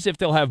choose if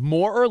they'll have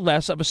more or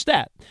less of a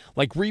stat,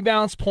 like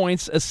rebounds,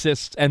 points,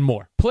 assists, and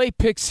more. Play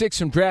Pick 6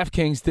 from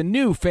DraftKings, the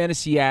new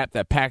fantasy app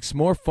that packs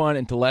more fun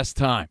into less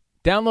time.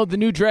 Download the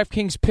new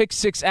DraftKings Pick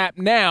 6 app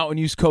now and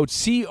use code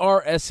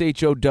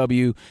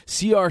CRSHOW,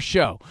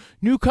 CRSHOW.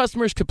 New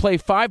customers could play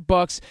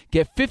 $5,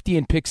 get 50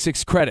 in Pick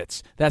 6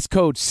 credits. That's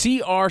code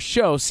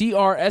CRSHOW,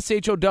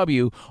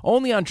 CRSHOW,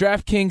 only on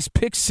DraftKings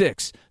Pick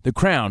 6. The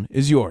crown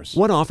is yours.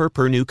 One offer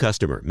per new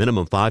customer.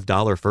 Minimum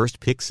 $5 first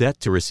pick set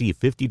to receive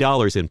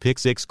 $50 in Pick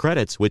 6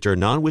 credits, which are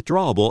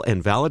non-withdrawable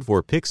and valid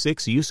for Pick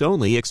 6 use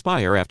only.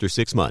 Expire after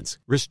 6 months.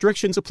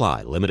 Restrictions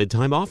apply. Limited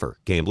time offer.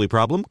 Gambling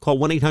problem? Call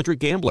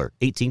 1-800-GAMBLER.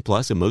 18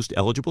 plus in most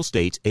eligible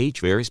states.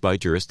 Age varies by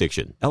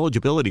jurisdiction.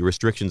 Eligibility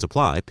restrictions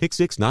apply. Pick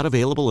 6 not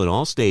available in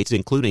all states,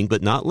 including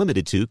but not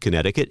limited to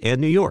Connecticut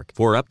and New York.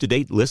 For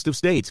up-to-date list of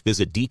states,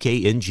 visit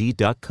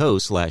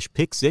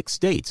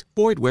dkng.co/pick6states.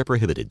 Void where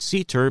prohibited.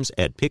 See terms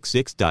at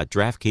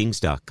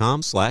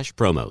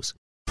pick6.draftkings.com/promos.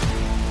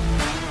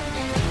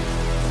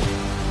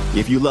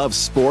 If you love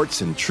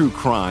sports and true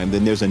crime,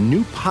 then there's a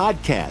new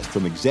podcast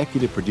from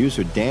executive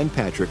producer Dan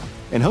Patrick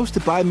and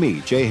hosted by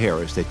me, Jay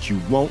Harris, that you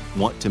won't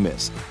want to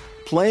miss.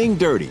 Playing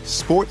Dirty: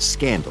 Sports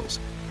Scandals.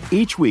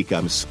 Each week,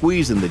 I'm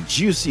squeezing the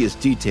juiciest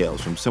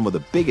details from some of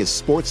the biggest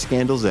sports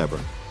scandals ever.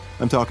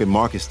 I'm talking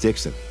Marcus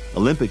Dixon,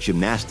 Olympic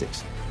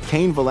gymnastics,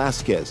 Cain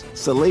Velasquez,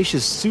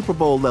 salacious Super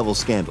Bowl-level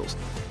scandals.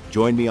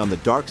 Join me on the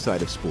dark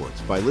side of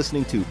sports by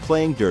listening to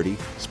Playing Dirty: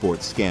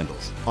 Sports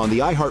Scandals on the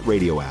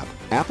iHeartRadio app,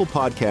 Apple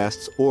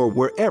Podcasts, or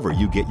wherever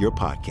you get your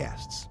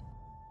podcasts.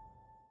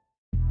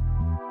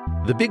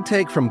 The Big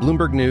Take from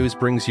Bloomberg News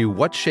brings you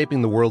what's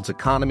shaping the world's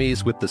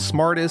economies with the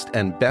smartest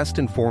and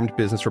best-informed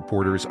business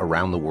reporters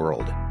around the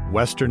world.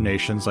 Western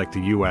nations like the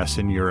U.S.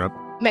 and Europe.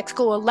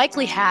 Mexico will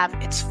likely have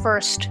its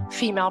first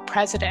female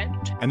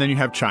president. And then you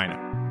have China.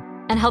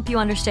 And help you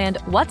understand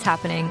what's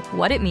happening,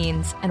 what it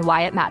means, and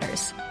why it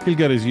matters. He'll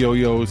get his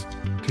yo-yos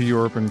to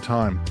Europe in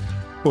time.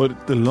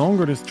 But the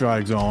longer this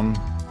drags on,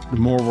 the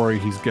more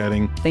worried he's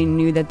getting. They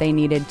knew that they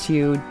needed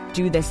to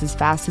do this as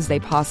fast as they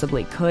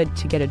possibly could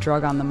to get a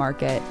drug on the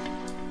market.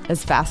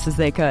 as fast as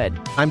they could.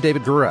 I'm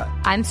David Gura.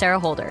 I'm Sarah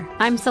Holder.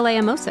 I'm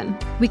Saleha Mosin.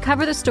 We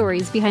cover the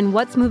stories behind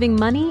what's moving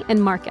money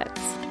and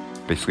markets.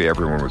 Basically,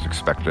 everyone was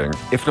expecting,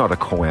 if not a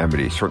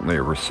calamity, certainly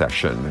a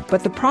recession.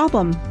 But the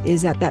problem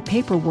is that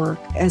paperwork,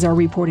 as our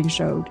reporting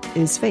showed,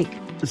 is fake.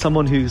 As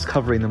someone who's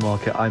covering the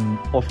market, I'm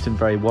often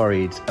very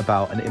worried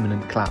about an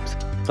imminent collapse.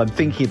 So I'm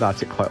thinking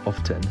about it quite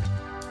often.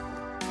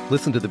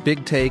 Listen to The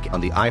Big Take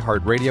on the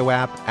iHeartRadio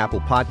app,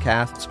 Apple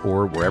Podcasts,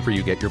 or wherever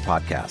you get your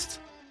podcasts.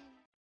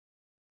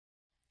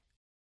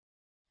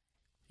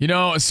 You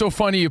know, it's so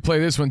funny you play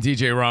this one,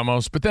 DJ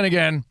Ramos, but then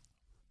again,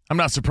 I'm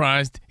not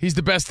surprised. He's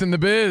the best in the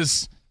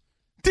biz.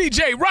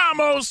 DJ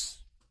Ramos!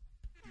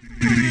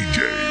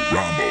 DJ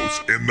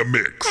Ramos in the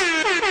mix.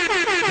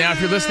 Now, if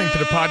you're listening to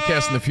the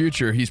podcast in the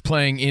future, he's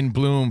playing In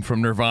Bloom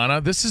from Nirvana.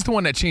 This is the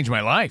one that changed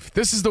my life.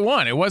 This is the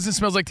one. It wasn't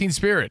Smells Like Teen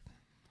Spirit.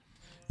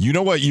 You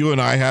know what you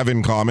and I have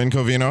in common,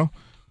 Covino?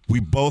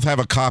 We both have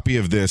a copy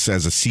of this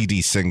as a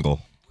CD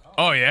single.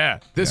 Oh,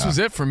 yeah. This was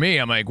it for me.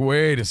 I'm like,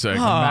 wait a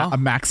second. A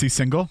maxi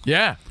single?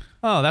 Yeah.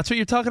 Oh, that's what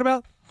you're talking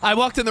about? I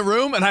walked in the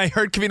room and I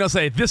heard Covino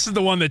say, "This is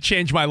the one that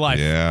changed my life."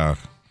 Yeah.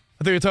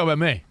 I thought you were talking about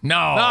me.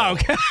 No. Oh,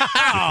 okay.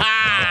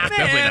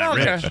 Definitely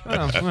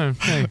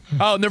not Rich.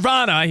 Oh,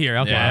 Nirvana, I hear.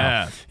 Okay.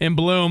 Yeah. In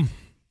Bloom.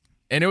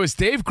 And it was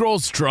Dave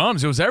Grohl's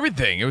drums. It was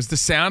everything. It was the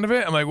sound of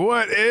it. I'm like,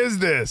 what is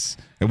this?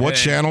 And what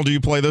channel do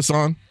you play this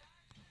on?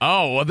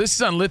 Oh, well, this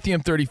is on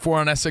Lithium 34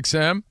 on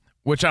SXM,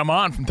 which I'm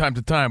on from time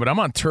to time, but I'm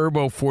on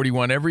Turbo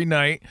 41 every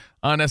night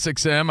on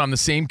SXM. I'm the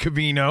same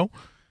Covino.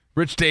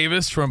 Rich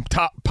Davis from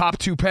Pop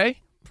Toupee.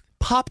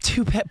 Pop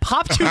 2K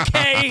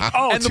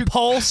and the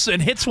Pulse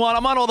and Hits One.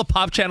 I'm on all the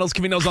pop channels.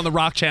 Covino's on the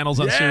rock channels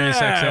on Sirius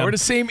XM. We're the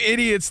same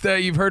idiots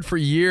that you've heard for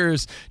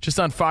years just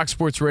on Fox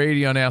Sports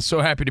Radio now. So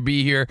happy to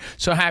be here.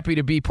 So happy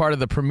to be part of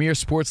the premier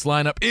sports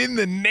lineup in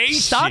the nation.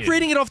 Stop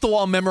reading it off the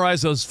wall and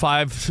memorize those 6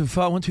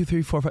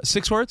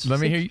 words. Let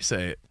me hear you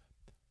say it.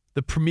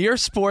 The premier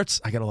sports,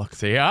 I got to look.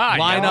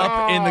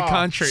 Lineup in the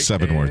country.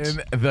 7 words.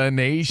 In the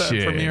nation.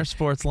 The premier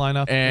sports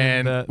lineup.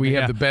 And we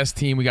have the best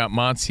team. We got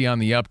Monty on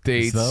the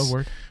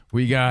updates.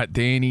 We got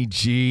Danny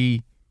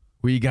G.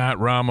 We got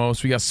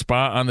Ramos. We got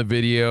Spot on the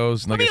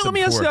videos. Like let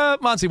me ask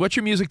Monty, what's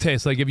your music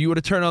taste? Like, if you were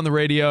to turn on the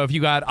radio, if you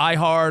got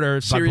iHeart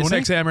or Sirius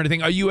XM or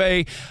anything, are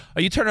you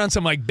turning on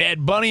some like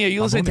Bad Bunny? Are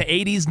you listening to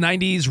 80s,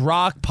 90s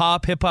rock,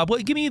 pop, hip hop?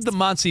 Give me the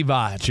Monty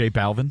vibe. J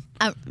Balvin.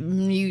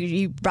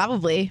 You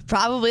probably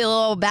a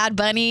little Bad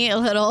Bunny, a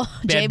little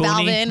J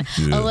Balvin,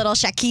 a little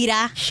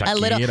Shakira, a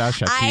little.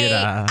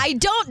 Shakira. I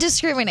don't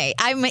discriminate.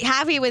 I'm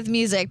happy with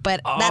music,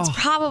 but that's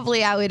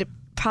probably I would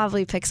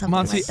probably pick something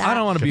Monty, like that. I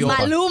don't want to be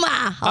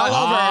Maluma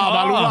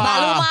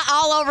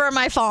all over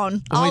my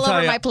phone, all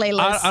over my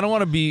playlist. I don't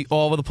want to be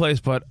all over the place,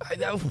 but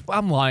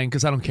I'm lying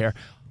because I don't care.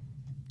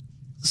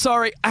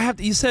 Sorry,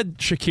 you said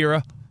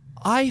Shakira.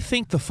 I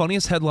think the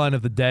funniest headline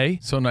of the day.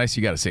 So nice,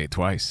 you got to say it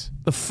twice.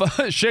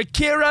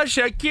 Shakira.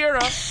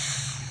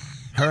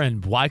 Her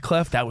and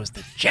Wyclef, that was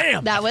the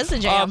jam. That was the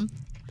jam.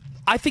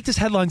 I think this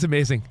headline's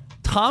amazing.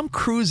 Tom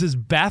Cruise is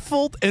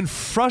baffled and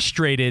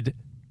frustrated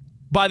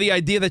by the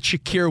idea that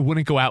Shakira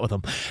wouldn't go out with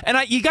him. And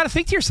you got to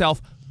think to yourself,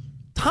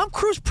 Tom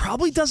Cruise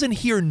probably doesn't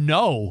hear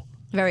no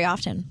very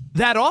often.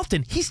 That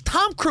often. He's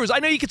Tom Cruise. I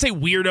know you could say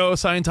weirdo,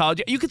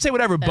 Scientology. You could say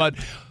whatever, but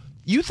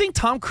you think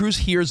Tom Cruise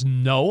hears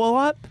no a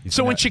lot?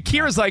 So when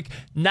Shakira's like,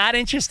 not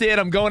interested,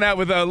 I'm going out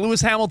with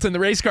Lewis Hamilton, the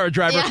race car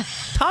driver,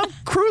 Tom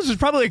Cruise is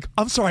probably like,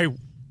 I'm sorry,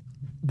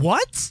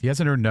 what? He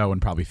hasn't heard no in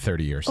probably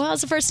 30 years. Well,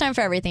 it's the first time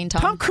for everything,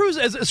 Tom. Tom Cruise,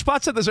 as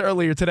Spot said this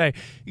earlier today,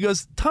 he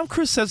goes, Tom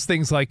Cruise says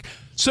things like,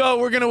 so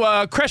we're going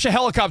to crash a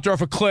helicopter off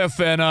a cliff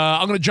and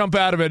I'm going to jump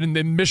out of it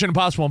in Mission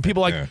Impossible. And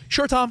people are like,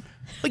 sure, Tom.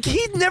 Like,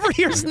 he never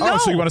hears no. Oh,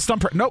 so you want to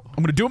stump her? Nope, I'm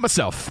going to do it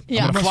myself.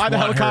 Yeah. I'm going to fly the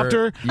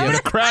helicopter, I'm going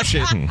to crash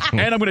it, and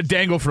I'm going to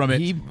dangle from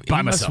it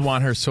by myself. He must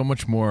want her so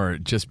much more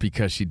just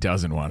because she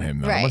doesn't want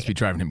him. Though. It must be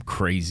driving him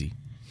crazy.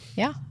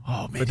 Yeah.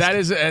 Oh man, but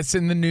that's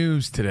in the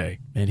news today.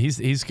 And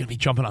he's gonna be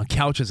jumping on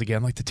couches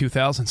again like the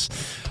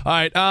 2000s. All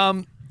right,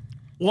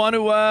 want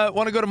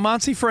to go to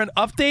Monty for an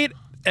update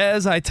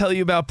as I tell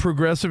you about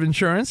Progressive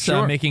Insurance,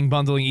 making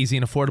bundling easy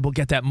and affordable.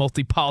 Get that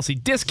multi-policy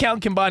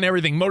discount, combine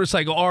everything: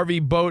 motorcycle,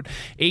 RV, boat,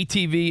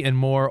 ATV, and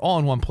more, all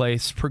in one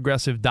place.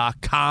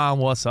 Progressive.com.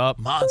 What's up,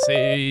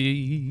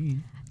 Monty?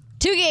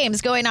 2 games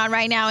going on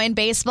right now in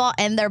baseball,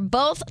 and they're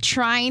both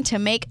trying to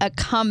make a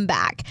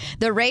comeback.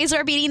 The Rays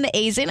are beating the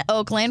A's in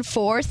Oakland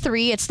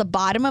 4-3. It's the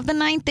bottom of the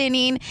 9th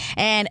inning,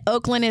 and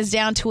Oakland is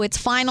down to its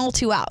final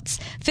 2 outs.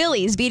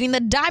 Phillies beating the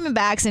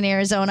Diamondbacks in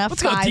Arizona 5-4.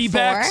 Let's go,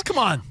 D-backs. Come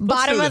on.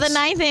 Bottom of the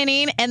 9th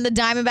inning, and the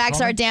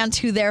Diamondbacks are down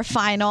to their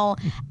final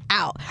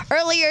out.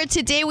 Earlier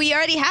today, we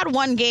already had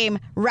 1 game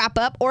wrap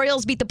up.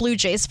 Orioles beat the Blue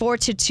Jays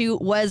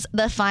 4-2 was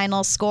the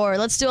final score.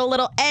 Let's do a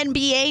little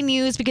NBA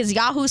news because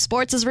Yahoo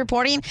Sports is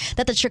reporting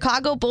that the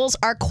Chicago Bulls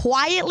are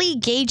quietly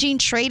gauging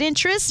trade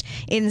interest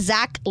in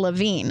Zach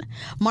LaVine.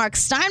 Mark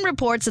Stein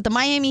reports that the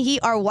Miami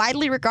Heat are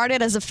widely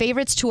regarded as the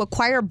favorites to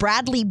acquire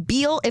Bradley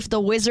Beal if the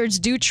Wizards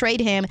do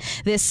trade him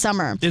this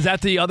summer. Is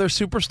that the other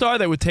superstar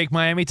that would take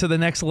Miami to the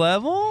next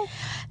level?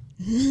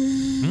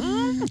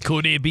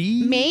 Could it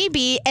be?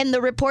 Maybe. And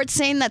the report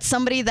saying that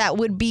somebody that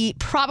would be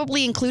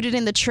probably included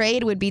in the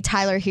trade would be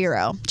Tyler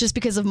Hero, just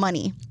because of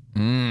money.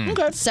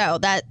 Okay. So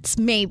that's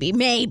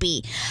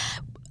maybe.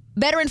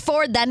 Veteran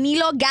forward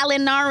Danilo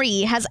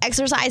Gallinari has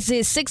exercised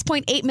his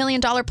 $6.8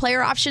 million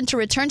player option to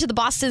return to the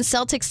Boston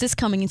Celtics this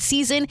coming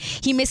season.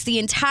 He missed the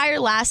entire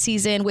last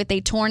season with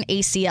a torn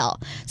ACL.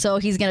 So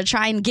he's going to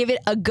try and give it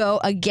a go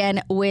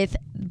again with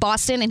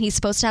Boston, and he's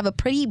supposed to have a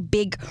pretty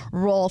big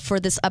role for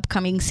this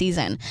upcoming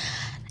season.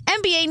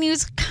 NBA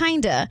news,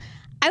 kinda.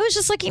 I was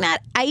just looking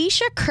at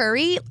Aisha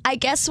Curry, I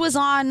guess, was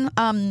on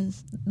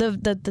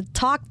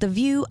The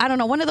View. I don't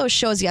know, one of those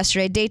shows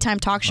yesterday, daytime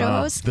talk show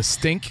host. The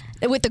Stink?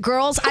 With the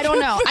girls. I don't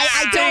know.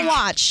 I don't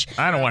watch.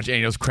 I don't watch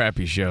any of those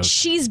crappy shows.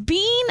 She's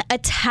being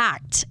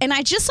attacked, and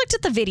I just looked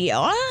at the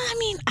video.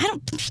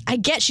 I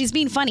get she's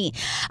being funny.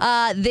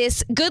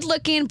 This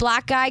good-looking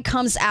black guy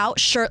comes out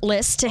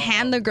shirtless to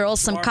hand the girls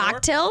some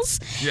cocktails,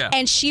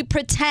 and she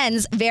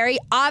pretends very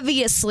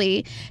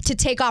obviously to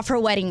take off her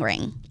wedding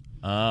ring.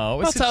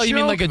 Oh, That's how you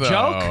mean, like a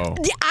joke?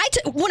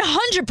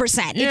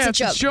 100%. Yeah, it's a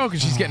joke. It's a joke,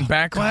 and she's getting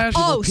backlash.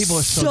 Oh, people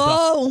are so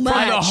so much.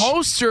 From the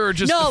host or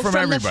just no, from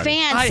everybody? the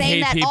fans I saying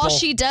hate that people. all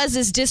she does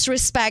is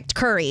disrespect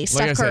Curry,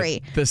 Steph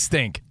Curry. The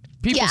Stink.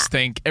 People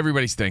stink.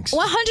 Everybody stinks.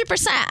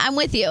 100%. I'm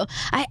with you.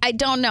 I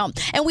don't know.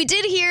 And we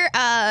did hear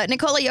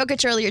Nikola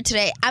Jokic earlier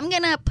today. I'm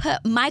going to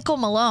put Michael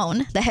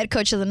Malone, the head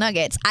coach of the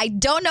Nuggets. I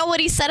don't know what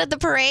he said at the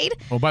parade.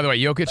 Oh, by the way,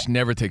 Jokic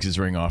never takes his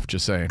ring off,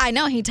 just saying. I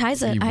know. He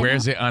ties it. He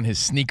wears it on his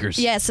sneakers.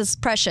 Yes, it's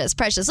precious.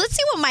 Let's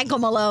see what Michael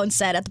Malone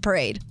said at the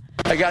parade.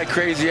 I got a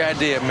crazy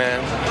idea,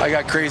 man. I'm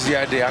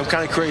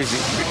kind of crazy.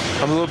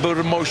 I'm a little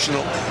bit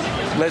emotional.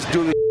 Let's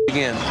do this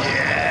again.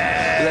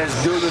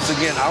 Let's do this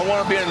again. I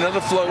want to be on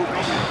another float.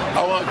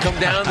 I want to come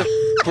down the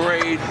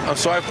parade. I'm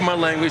sorry for my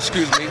language,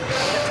 excuse me.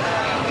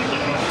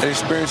 And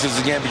experience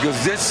this again,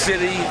 because this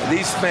city,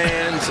 these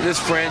fans, this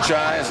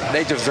franchise,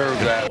 they deserve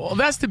that. Well,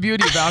 that's the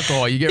beauty of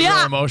alcohol. You get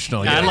real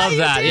emotional. I love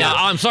that. Yeah,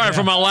 I'm sorry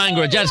for my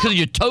language. That's because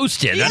you're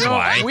toasted. That's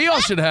why. We all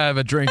should have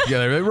a drink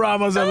together.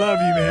 Ramos, I love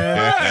you,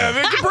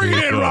 man. Bring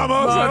it in,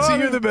 Ramos.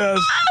 You're the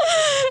best.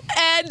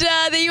 And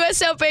the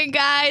U.S. Open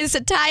guys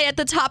tie at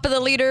the top of the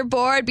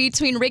leaderboard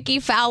between Ricky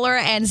Fowler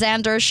and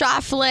Xander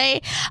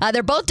Schauffele.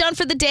 They're both done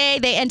for the day.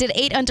 They ended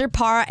 8 under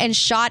par and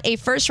shot a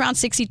first round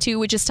 62,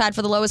 which is tied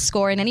for the lowest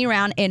score in any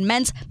round in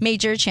men's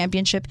major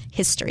championship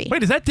history.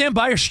 Wait, is that Dan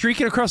Byer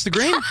streaking across the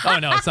green? Oh,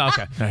 no, it's not.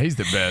 Okay. No, he's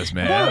the best,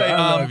 man. Boy, I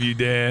love you,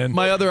 Dan.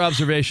 My other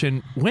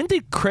observation, when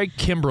did Craig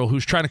Kimbrell,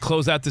 who's trying to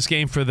close out this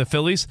game for the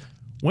Phillies,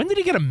 when did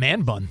he get a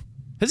man bun?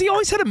 Has he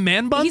always had a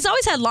man bun? He's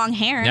always had long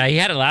hair. Yeah, he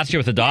had it last year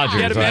with the Dodgers.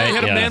 He had a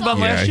man bun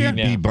last year?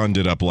 He bunned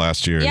it up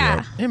last year.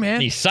 Yeah. Hey,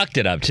 man. He sucked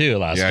it up, too,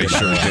 last year. Yeah, he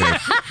sure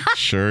did.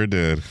 Sure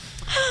did.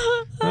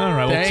 All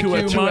right, Thank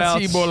you, two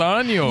Monty outs.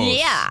 Bolaños.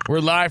 Yeah. We're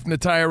live from the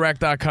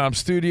TireRack.com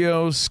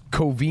studios,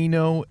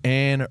 Covino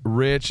and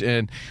Rich,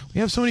 and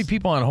we have so many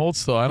people on hold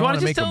still. I don't want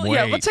to make them wait.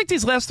 Yeah, let's take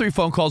these last 3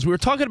 phone calls. We were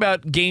talking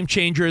about game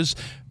changers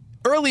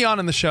early on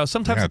in the show.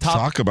 Sometimes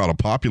talk about a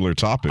popular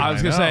topic. I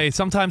was going to say,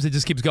 sometimes it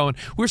just keeps going.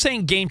 We were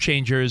saying game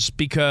changers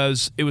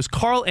because it was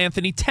Karl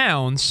Anthony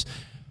Towns.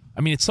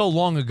 I mean, it's so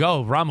long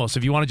ago. Ramos,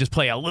 if you want to just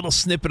play a little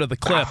snippet of the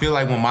clip. I feel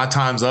like when my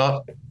time's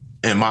up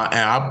and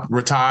I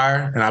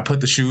retire and I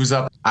put the shoes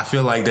up, I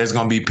feel like there's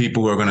going to be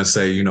people who are going to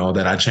say,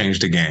 that I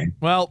changed the game.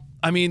 Well,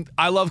 I mean,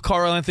 I love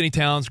Karl Anthony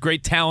Towns.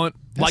 Great talent,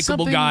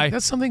 likable guy.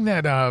 That's something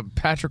that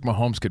Patrick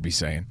Mahomes could be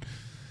saying.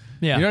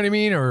 Yeah. You know what I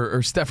mean?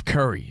 Or Steph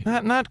Curry.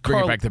 Not Bring it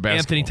Karl back to basketball.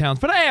 Anthony Towns.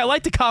 But hey, I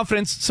like the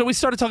confidence. So we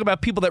started talking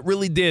about people that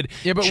really did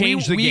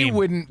change the game. We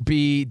wouldn't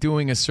be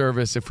doing a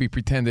service if we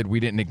pretended we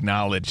didn't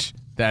acknowledge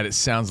that it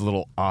sounds a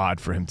little odd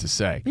for him to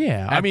say.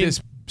 Yeah. At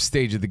this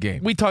stage of the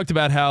game. We talked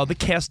about how the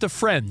cast of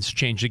Friends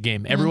changed the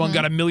game. Everyone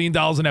got $1 million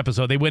an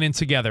episode. They went in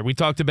together. We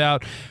talked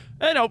about,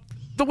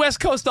 the West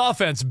Coast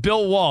offense,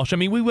 Bill Walsh. I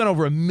mean, we went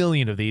over 1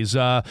 million of these.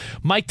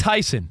 Mike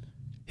Tyson.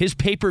 His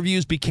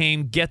pay-per-views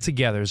became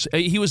get-togethers.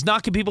 He was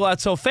knocking people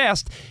out so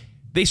fast,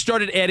 they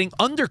started adding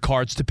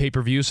undercards to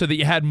pay-per-views so that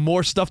you had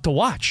more stuff to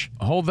watch.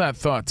 Hold that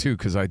thought, too,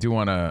 because I do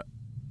want to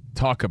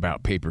talk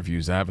about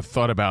pay-per-views. I have a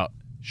thought about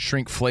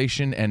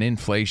shrinkflation and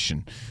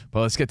inflation.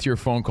 But let's get to your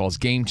phone calls.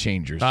 Game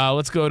changers.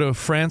 Let's go to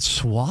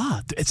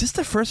Francois. Is this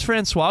the first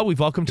Francois we've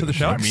welcomed to the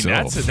show? I mean,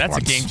 that's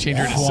a game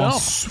changer in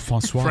itself.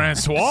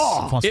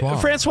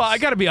 Francois, I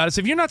got to be honest.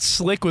 If you're not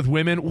slick with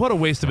women, what a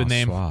waste of a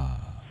name.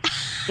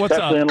 What's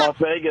up? in Las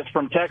Vegas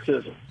from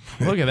Texas.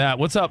 Look at that.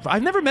 What's up?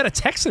 I've never met a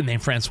Texan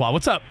named Francois.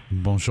 What's up?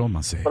 Bonjour,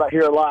 monsieur. But I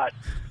hear a lot.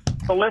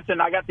 So listen,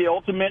 I got the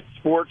ultimate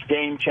sports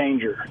game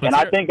changer, and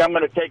I think I'm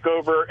going to take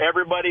over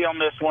everybody on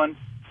this one.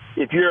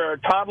 If you're a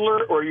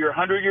toddler or you're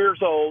 100 years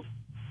old,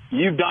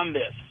 you've done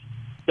this.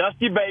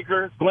 Dusty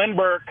Baker, Glenn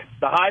Burke,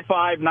 the high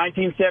five,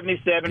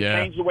 1977,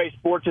 changed the way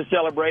sports is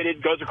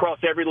celebrated, goes across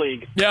every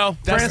league. Yo,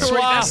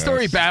 that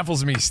story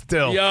baffles me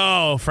still.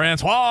 Yo,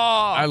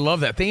 Francois. I love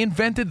that. They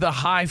invented the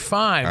high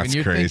five. That's and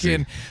you're crazy.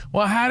 thinking,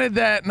 well, how did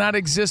that not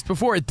exist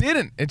before? It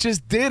didn't. It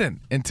just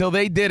didn't until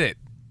they did it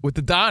with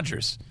the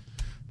Dodgers.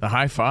 The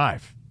high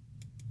five.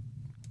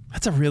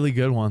 That's a really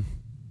good one.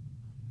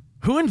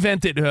 Who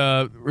invented,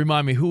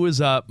 remind me, who was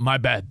My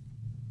Bad?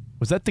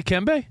 Was that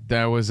Dikembe?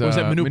 That was Or was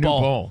that Manute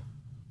Ball?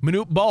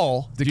 Manute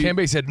Ball.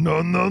 Dikembe said,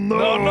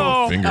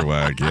 no. Finger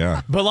wag,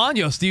 yeah.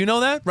 Bolaños, do you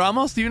know that?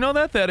 Ramos, do you know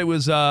that? That it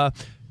was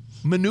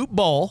Manute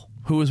Ball,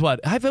 who was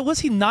what? Was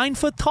he 9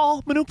 foot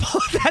tall, Manute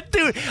Ball? That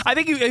dude, I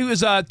think he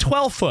was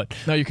 12 foot.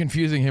 No, you're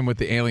confusing him with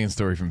the alien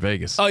story from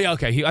Vegas. Oh, yeah,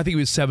 okay. I think he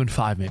was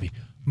 7'5", maybe.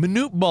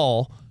 Manute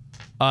Ball,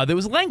 there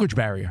was a language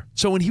barrier.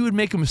 So when he would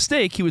make a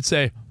mistake, he would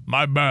say,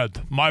 my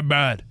bad, my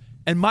bad.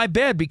 And my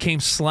bad became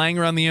slang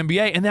around the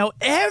NBA, and now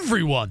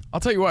everyone.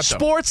 I'll tell you what, though.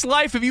 Sports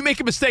life, if you make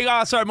a mistake,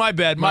 sorry, my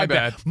bad, my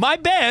bad. My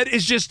bad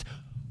is just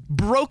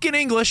broken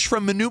English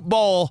from Manute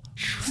Ball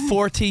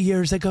 40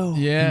 years ago.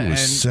 Yeah. He was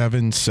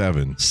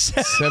 7'7".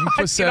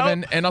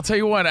 7'7", and I'll tell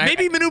you what.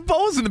 Maybe Manute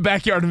Ball was in the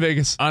backyard in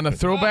Vegas. On a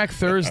Throwback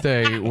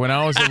Thursday, when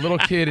I was a little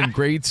kid in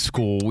grade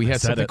school, we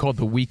had something called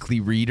the Weekly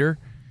Reader,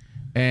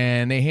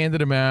 and they handed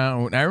them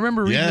out. I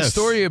remember reading a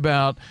story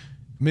about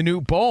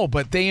Manute Ball,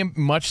 but they,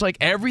 much like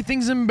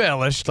everything's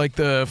embellished, like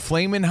the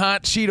Flamin'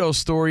 Hot Cheetos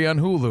story on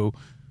Hulu,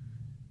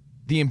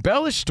 the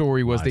embellished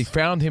story was they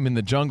found him in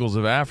the jungles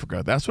of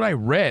Africa. That's what I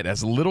read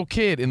as a little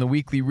kid in the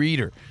Weekly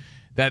Reader,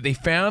 that they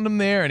found him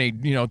there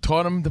and they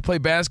taught him to play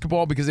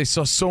basketball because they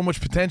saw so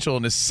much potential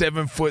in this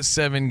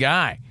 7'7"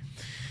 guy.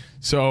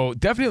 So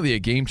definitely a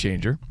game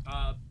changer.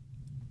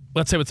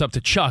 Let's say what's up to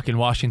Chuck in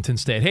Washington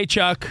State. Hey,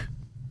 Chuck.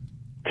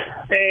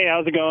 Hey,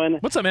 how's it going?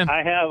 What's up, man?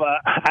 I have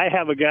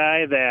a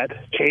guy that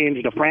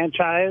changed a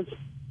franchise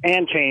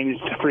and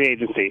changed free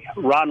agency.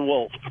 Ron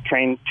Wolf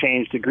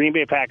changed the Green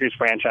Bay Packers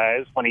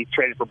franchise when he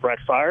traded for Brett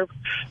Favre,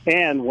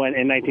 and when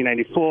in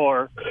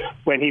 1994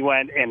 when he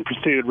went and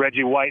pursued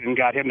Reggie White and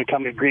got him to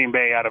come to Green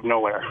Bay out of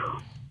nowhere.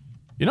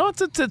 You know,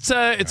 it's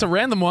a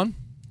random one,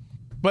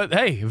 but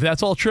hey, if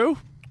that's all true,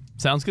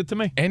 sounds good to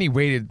me. And he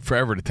waited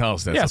forever to tell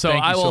us that. Yeah, so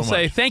I will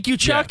say much. thank you,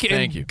 Chuck. Yeah,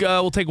 thank you.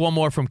 We'll take one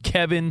more from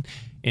Kevin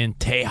in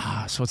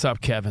Tejas. What's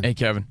up, Kevin? Hey,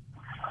 Kevin.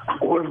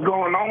 What's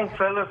going on,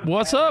 fellas?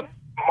 What's up?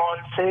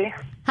 Monty.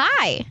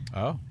 Hi.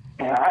 Oh.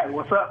 Yeah, hi,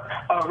 what's up?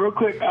 Real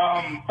quick,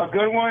 a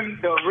good one.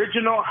 The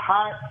original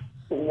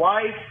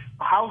housewife,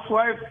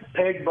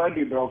 Peg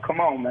Bundy, bro. Come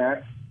on,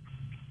 man.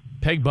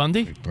 Peg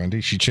Bundy? Bundy,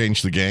 she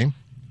changed the game.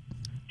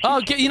 Oh,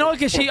 you know what?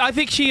 Because I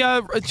think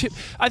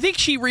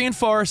she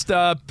reinforced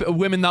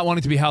women not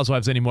wanting to be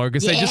housewives anymore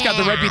because they just got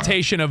the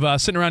reputation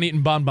of sitting around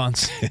eating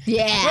bonbons.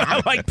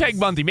 Yeah. Like Peg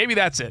Bundy. Maybe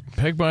that's it.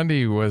 Peg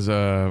Bundy was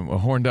a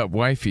horned up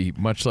wifey,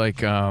 much like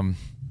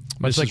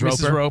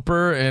Mrs.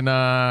 Roper, and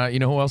you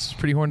know who else is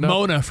pretty horned up?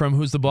 Mona from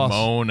Who's the Boss?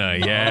 Mona,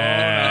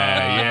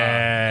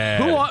 yeah.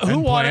 Who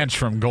and wanted Blanche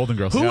from Golden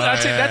Girls?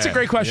 That's a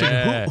great question.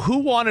 Yeah. Who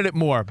wanted it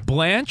more?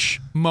 Blanche,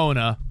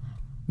 Mona,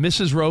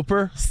 Mrs.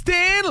 Roper,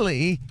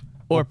 Stanley,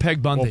 or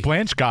Peg Bundy? Well,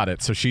 Blanche got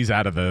it, so she's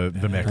out of the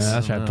mix.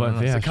 That's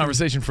right. It's a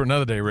conversation for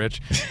another day,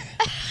 Rich.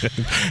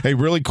 Hey,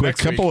 really quick,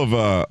 Next couple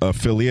of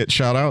affiliate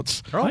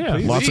shout-outs. Oh, yeah.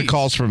 Lots of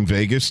calls from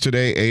Vegas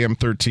today, AM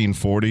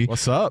 1340.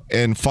 What's up?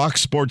 And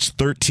Fox Sports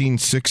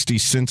 1360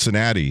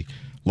 Cincinnati.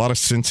 A lot of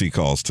Cincy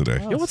calls today.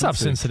 Yeah, what's up,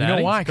 Cincinnati? You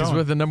know why? Because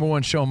we're the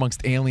 #1 show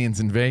amongst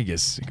aliens in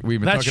Vegas. We've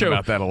been talking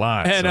about that a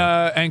lot. And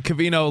and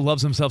Covino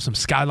loves himself some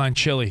Skyline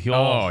chili.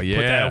 He'll put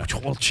that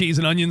little cheese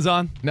and onions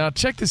on. Now,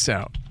 check this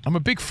out. I'm a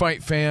big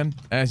fight fan,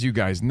 as you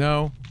guys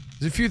know.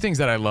 There's a few things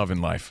that I love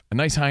in life. A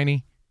nice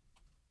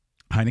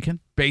Heineken?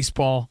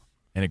 Baseball,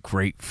 and a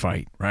great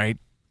fight, right?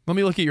 Let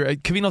me look at your...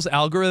 Covino's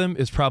algorithm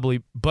is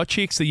probably butt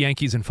cheeks, the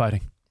Yankees, and fighting.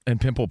 And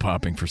pimple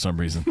popping for some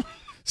reason.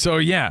 So,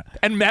 yeah.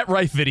 And Matt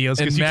Rife videos,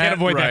 because you can't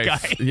avoid that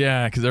guy.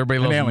 Yeah, because everybody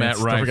loves Matt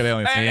Rife. Don't forget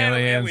aliens.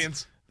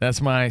 Aliens.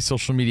 That's my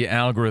social media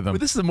algorithm.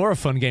 But this is a more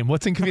fun game.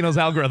 What's in Covino's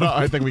algorithm?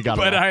 I think we got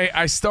it. But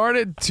I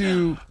started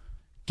to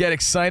get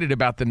excited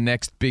about the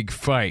next big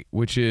fight,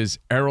 which is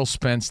Errol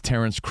Spence,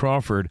 Terrence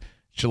Crawford,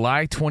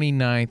 July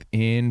 29th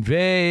in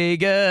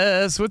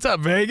Vegas. What's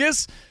up,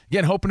 Vegas?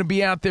 Again, hoping to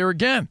be out there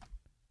again.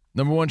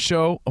 #1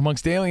 show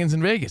amongst aliens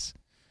in Vegas.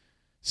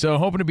 So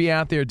hoping to be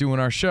out there doing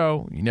our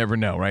show. You never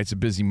know, right? It's a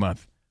busy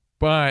month.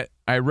 But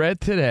I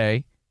read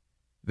today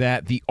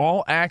that the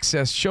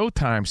all-access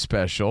Showtime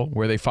special,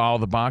 where they follow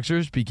the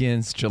boxers,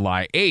 begins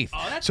July 8th.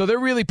 So they're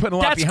really putting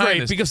a lot behind great,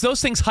 this. because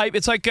those things hype.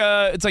 It's like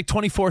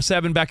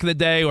 24/7 back in the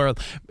day, or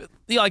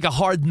like a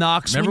Hard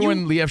Knocks. Remember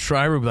when Liev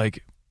Schreiber would be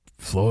like,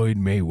 Floyd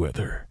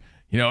Mayweather,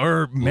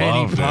 or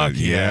Manny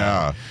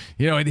Pacquiao.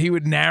 Yeah. He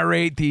would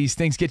narrate these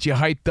things, get you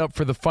hyped up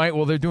for the fight.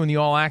 Well, they're doing the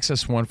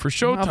all-access one for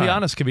Showtime. I'll be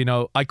honest,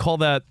 Covino, I call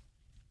that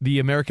the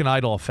American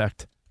Idol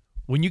effect.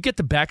 When you get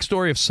the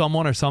backstory of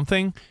someone or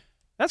something,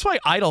 that's why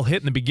Idol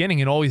hit in the beginning.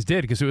 It always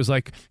did, because it was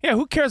like, yeah,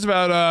 who cares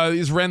about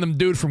this random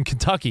dude from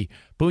Kentucky?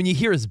 But when you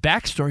hear his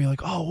backstory, you're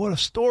like, oh, what a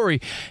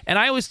story. And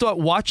I always thought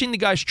watching the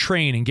guys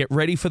train and get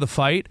ready for the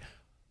fight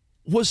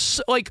was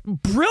like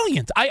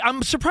brilliant.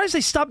 I'm surprised they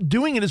stopped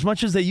doing it as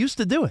much as they used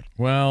to do it.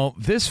 Well,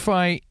 this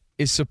fight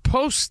is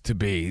supposed to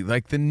be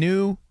like the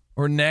new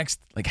or next,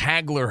 like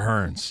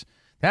Hagler-Hearns.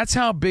 That's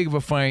how big of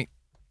a fight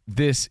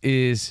this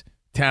is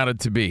touted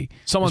to be.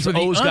 Someone's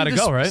O's got to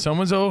go, right?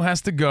 Someone's O has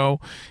to go.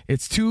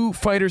 It's two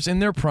fighters in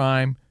their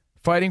prime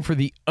fighting for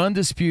the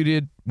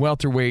undisputed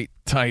welterweight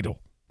title.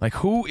 Like,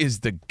 who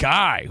is the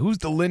guy? Who's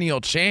the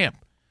lineal champ?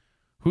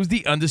 Who's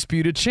the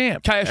undisputed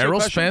champ? Errol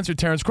Spence or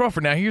Terrence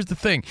Crawford? Now, here's the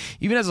thing.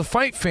 Even as a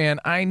fight fan,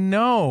 I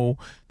know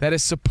that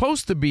it's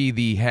supposed to be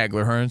the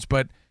Hagler-Hearns,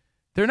 but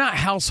they're not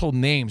household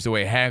names the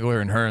way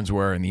Hagler and Hearns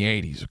were in the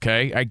 80s,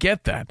 okay? I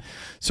get that.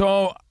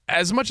 So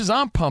as much as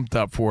I'm pumped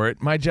up for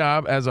it, my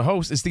job as a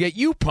host is to get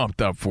you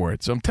pumped up for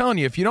it. So I'm telling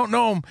you, if you don't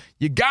know them,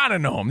 you got to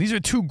know them. These are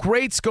two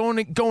greats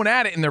going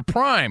at it in their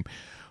prime.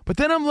 But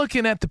then I'm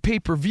looking at the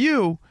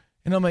pay-per-view,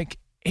 and I'm like,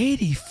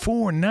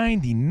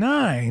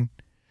 $84.99?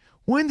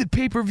 When did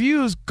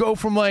pay-per-views go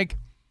from like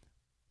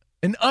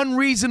an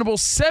unreasonable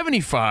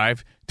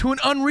 $75 to an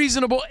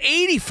unreasonable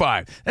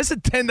 $85? That's a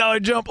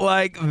 $10 jump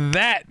like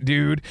that,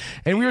 dude.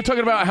 And we were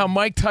talking about how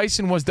Mike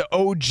Tyson was the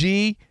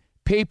OG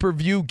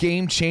pay-per-view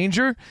game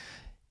changer.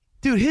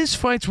 Dude, his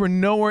fights were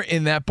nowhere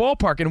in that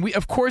ballpark. And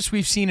of course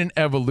we've seen an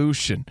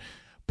evolution,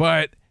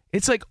 but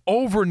it's like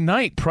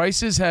overnight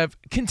prices have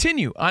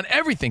continue on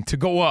everything to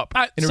go up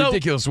in a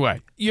ridiculous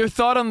way. Your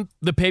thought on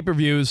the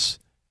pay-per-views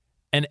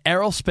and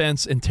Errol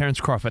Spence and Terrence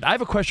Crawford. I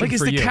have a question for you.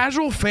 Is the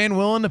casual fan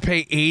willing to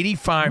pay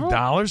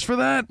 $85 for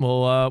that?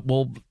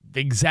 We'll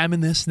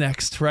examine this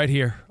next right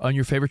here on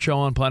your favorite show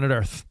on planet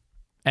Earth.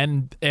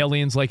 And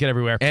aliens like it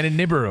everywhere. And in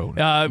Nibiru.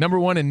 Number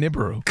one in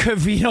Nibiru.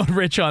 Covino and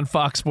Rich on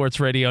Fox Sports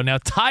Radio. Now,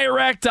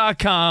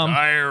 TireRack.com.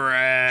 Tire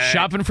Rack.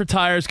 Shopping for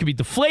tires can be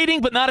deflating,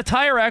 but not a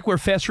Tire Rack where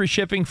fast free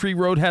shipping, free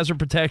road hazard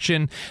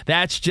protection.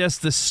 That's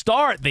just the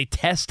start. They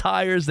test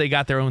tires. They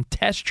got their own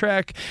test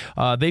track.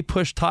 They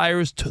push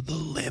tires to the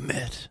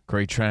limit.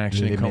 Great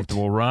traction,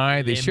 comfortable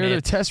ride. They share their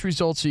test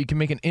results so you can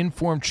make an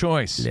informed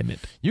choice.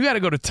 You got to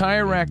go to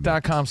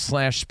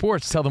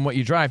TireRack.com/sports. Tell them what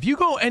you drive. You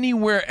go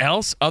anywhere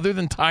else other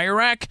than Tire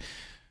Rack,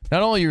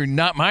 not only you're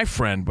not my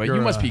friend, but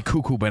you must be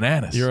cuckoo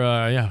bananas.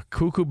 You're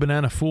cuckoo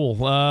banana fool.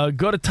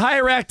 Go to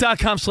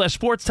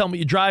TireRack.com/sports. Tell them what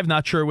you drive.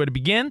 Not sure where to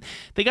begin.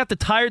 They got the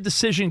tire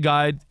decision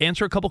guide.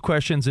 Answer a couple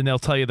questions, and they'll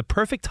tell you the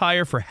perfect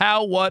tire for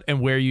how, what,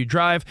 and where you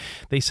drive.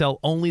 They sell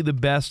only the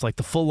best, like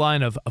the full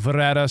line of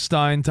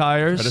Vredestein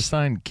tires.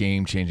 Vredestein,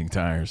 game-changing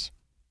tires.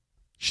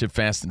 Ship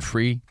fast and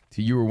free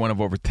to you or one of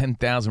over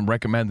 10,000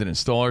 recommended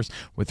installers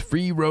with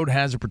free road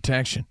hazard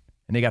protection.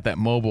 And they got that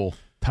mobile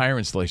tire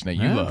installation that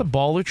you love. The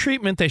baller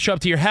treatment. They show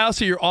up to your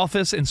house or your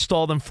office,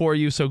 install them for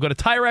you. So go to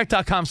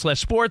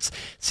TireRack.com/sports.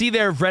 See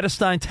their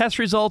Vredestein test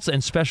results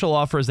and special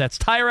offers. That's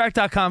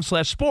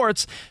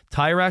TireRack.com/sports.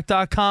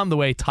 TireRack.com, the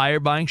way tire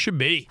buying should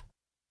be.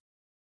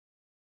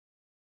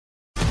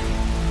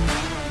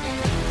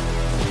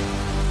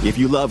 If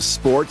you love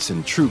sports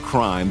and true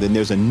crime, then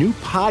there's a new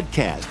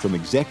podcast from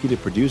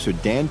executive producer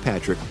Dan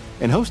Patrick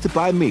and hosted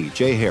by me,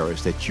 Jay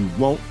Harris, that you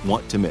won't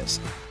want to miss.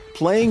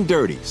 Playing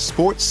Dirty: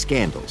 Sports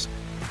Scandals.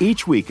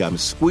 Each week, I'm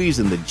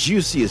squeezing the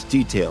juiciest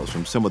details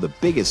from some of the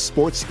biggest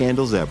sports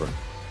scandals ever.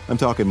 I'm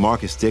talking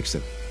Marcus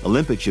Dixon,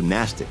 Olympic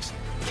gymnastics,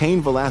 Cain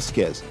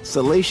Velasquez,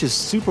 salacious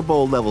Super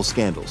Bowl-level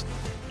scandals.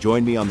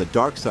 Join me on the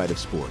dark side of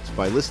sports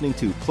by listening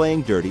to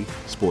Playing Dirty: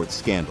 Sports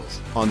Scandals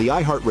on the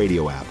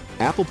iHeartRadio app,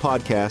 Apple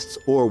Podcasts,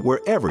 or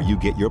wherever you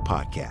get your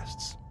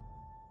podcasts.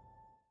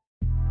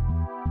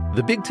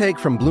 The Big Take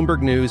from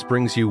Bloomberg News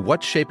brings you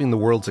what's shaping the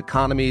world's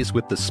economies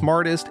with the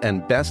smartest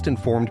and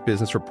best-informed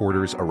business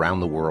reporters around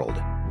the world.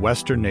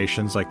 Western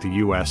nations like the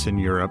U.S.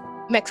 and Europe.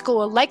 Mexico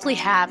will likely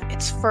have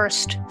its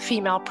first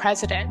female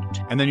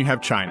president. And then you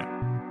have China.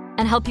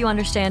 And help you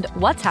understand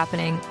what's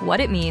happening, what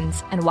it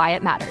means, and why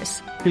it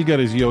matters. He'll get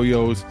his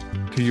yo-yos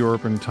to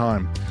Europe in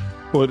time.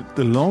 But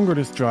the longer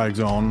this drags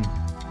on,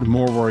 the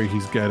more worry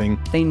he's getting.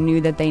 They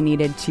knew that they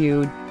needed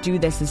to do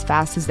this as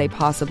fast as they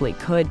possibly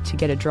could to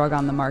get a drug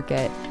on the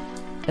market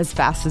as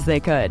fast as they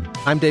could.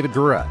 I'm David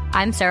Gura.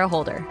 I'm Sarah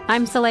Holder.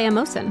 I'm Saleha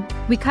Mohsen.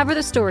 We cover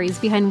the stories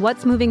behind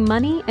what's moving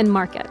money and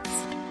markets.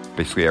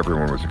 Basically,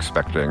 everyone was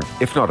expecting,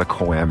 if not a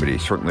calamity,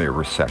 certainly a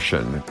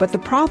recession. But the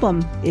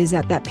problem is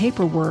that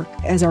paperwork,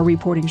 as our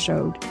reporting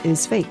showed,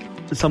 is fake.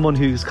 As someone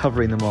who's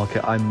covering the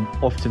market, I'm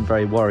often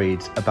very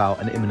worried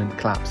about an imminent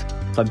collapse.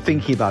 So I'm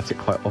thinking about it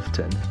quite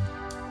often.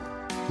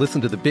 Listen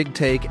to The Big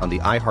Take on the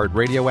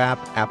iHeartRadio app,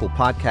 Apple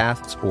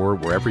Podcasts, or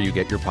wherever you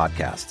get your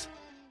podcasts.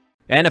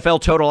 NFL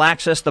Total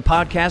Access, the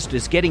podcast,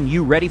 is getting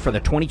you ready for the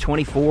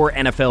 2024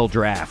 NFL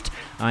Draft.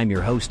 I'm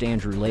your host,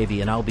 Andrew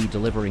Levy, and I'll be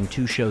delivering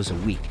 2 shows a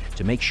week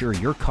to make sure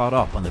you're caught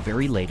up on the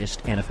very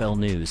latest NFL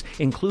news,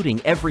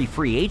 including every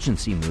free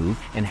agency move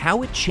and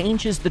how it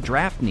changes the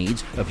draft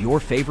needs of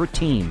your favorite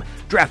team.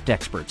 Draft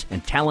experts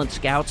and talent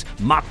scouts,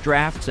 mock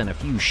drafts, and a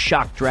few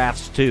shock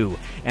drafts, too.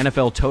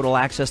 NFL Total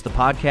Access, the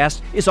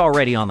podcast, is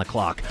already on the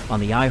clock on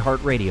the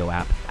iHeartRadio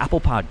app,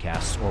 Apple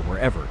Podcasts, or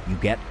wherever you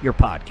get your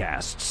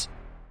podcasts.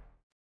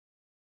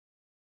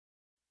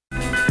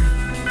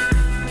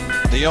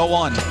 The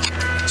 0-1.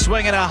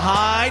 Swinging a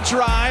high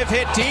drive,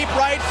 hit deep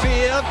right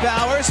field.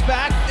 Bowers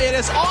back. It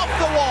is off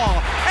the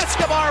wall.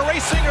 Escobar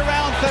racing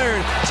around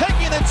third,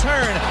 taking the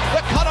turn.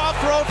 The cutoff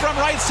throw from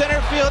right center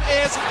field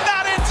is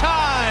not in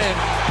time.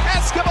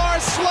 Escobar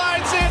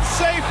slides in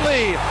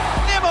safely.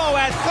 Nimmo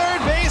at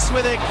third base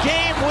with a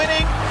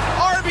game-winning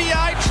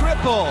RBI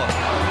triple.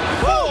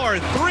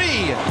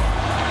 4-3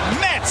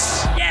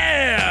 Mets.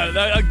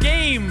 Yeah, a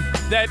game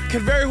that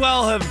could very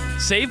well have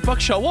saved Buck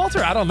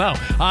Showalter. I don't know.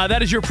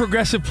 That is your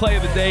Progressive play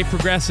of the day.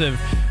 Progressive,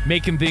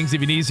 making things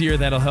even easier.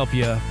 That'll help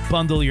you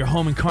bundle your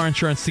home and car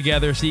insurance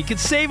together so you can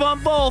save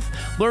on both.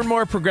 Learn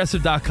more at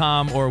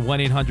Progressive.com or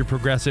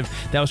 1-800-PROGRESSIVE.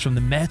 That was from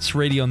the Mets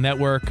Radio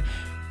Network.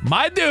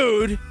 My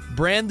dude,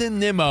 Brandon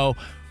Nimmo,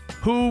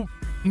 who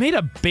made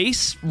a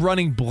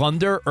base-running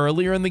blunder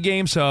earlier in the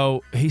game,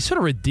 so he sort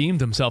of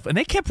redeemed himself. And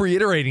they kept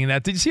reiterating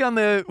that. Did you see on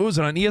what was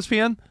it, on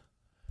ESPN?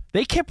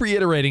 They kept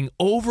reiterating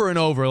over and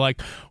over,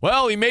 like,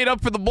 well, he made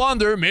up for the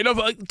blunder, dude,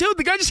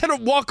 the guy just had a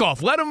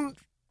walk-off. Let him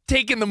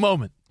take in the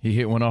moment. He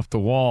hit one off the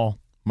wall,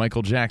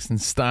 Michael Jackson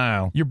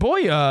style. Your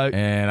boy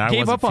and I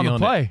gave up on the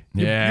play.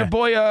 Yeah. Your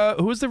boy,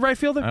 who was the right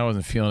fielder? I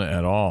wasn't feeling it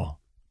at all.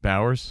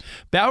 Bowers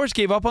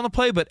gave up on the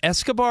play, but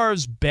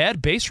Escobar's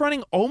bad base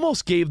running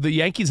almost gave the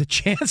Yankees a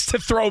chance to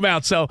throw him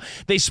out. So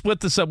they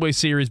split the Subway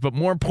Series, but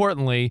more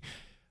importantly,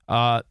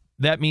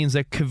 that means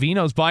that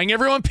Covino's buying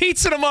everyone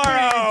pizza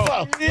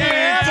tomorrow. Pizza!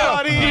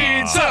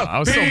 I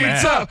was so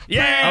mad.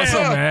 Yeah! I was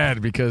so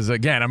mad because,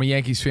 again, I'm a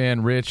Yankees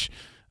fan, Rich,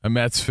 a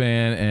Mets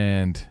fan,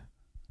 and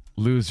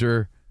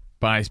loser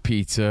buys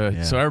pizza.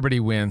 Yeah. So everybody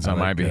wins on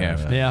my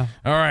behalf. Yeah.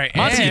 All right.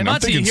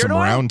 I'm thinking some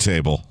round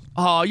table.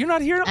 Oh, you're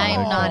not here?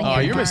 I'm not here. Oh,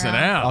 you're missing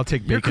out. I'll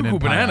take you're bacon cuckoo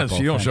and bananas if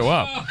you don't pineapple, show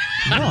up.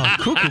 Oh,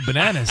 cuckoo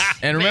bananas.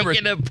 And remember,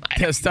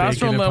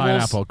 testosterone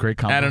levels great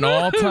combo. at an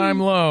all-time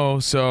low,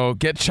 so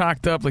get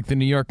chalked up like the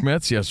New York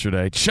Mets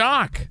yesterday.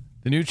 Chalk,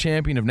 the new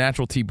champion of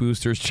natural tea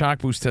boosters. Chalk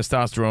boosts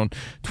testosterone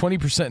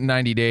 20% in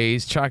 90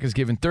 days. Chalk is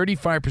given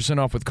 35%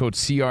 off with code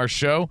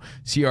CRSHOW,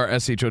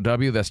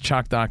 CRSHOW. That's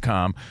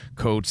chalk.com,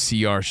 code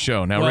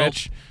CRSHOW. Now,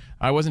 Rich,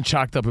 I wasn't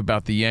chalked up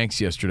about the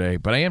Yanks yesterday,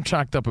 but I am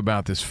chalked up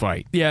about this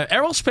fight. Yeah,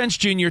 Errol Spence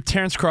Jr.,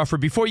 Terrence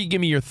Crawford, before you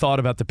give me your thought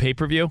about the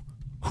pay-per-view,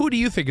 who do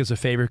you think is a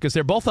favorite? Because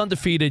they're both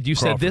undefeated. You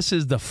said this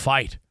is the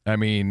fight. I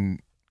mean,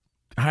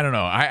 I don't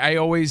know. I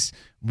always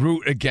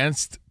root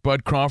against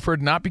Bud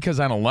Crawford, not because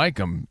I don't like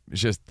him.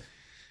 It's just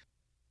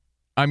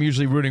I'm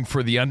usually rooting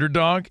for the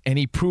underdog, and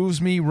he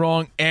proves me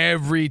wrong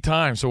every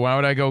time. So why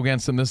would I go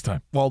against him this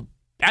time? Well,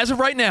 as of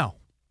right now,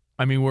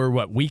 I mean, we're,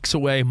 weeks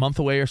away, a month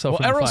away or so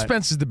from the Errol fight.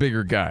 Spence is the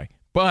bigger guy,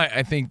 but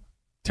I think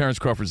Terrence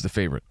Crawford's the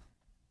favorite.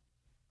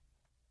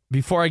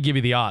 Before I give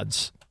you the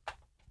odds,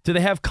 do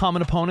they have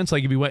common opponents?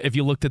 Like if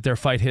you looked at their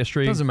fight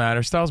history? Doesn't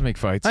matter. Styles make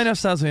fights. I know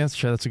Styles.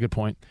 That's a good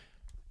point.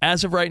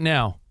 As of right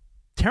now,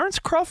 Terrence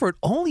Crawford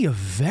only a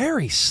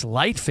very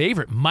slight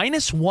favorite,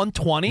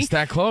 -120. It's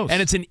that close.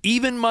 And it's an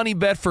even money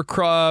bet for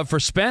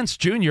Spence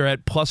Jr.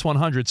 at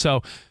 +100.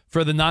 So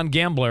for the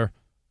non-gambler,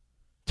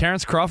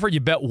 Terrence Crawford, you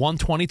bet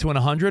 120 to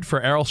 100.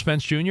 For Errol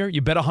Spence Jr.,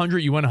 you bet 100,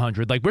 you win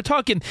 100. Like, we're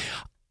talking,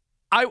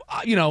 I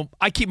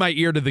keep my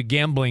ear to the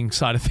gambling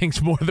side of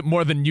things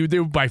more than you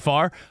do by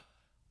far.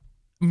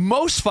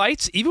 Most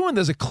fights, even when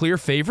there's a clear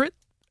favorite,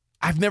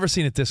 I've never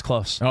seen it this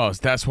close. Oh,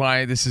 that's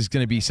why this is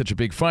going to be such a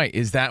big fight.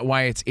 Is that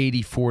why it's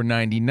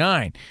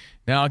 $84.99?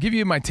 Now, I'll give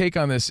you my take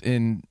on this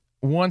in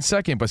 1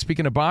 second, but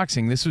speaking of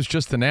boxing, this was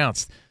just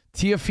announced.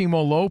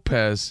 Teofimo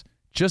Lopez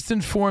just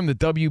informed the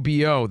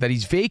WBO that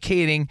he's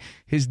vacating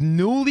his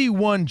newly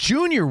won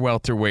junior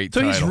welterweight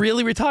title. So he's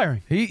really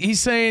retiring. He's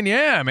saying,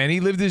 yeah, man, he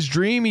lived his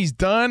dream. He's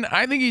done.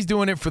 I think he's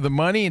doing it for the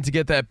money and to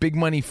get that big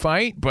money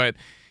fight, but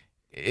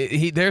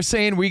they're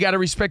saying we got to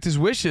respect his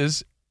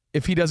wishes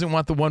if he doesn't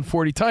want the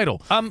 140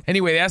 title.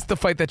 Anyway, that's the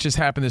fight that just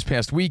happened this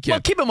past weekend.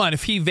 Well, keep in mind,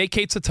 if he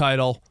vacates a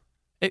title,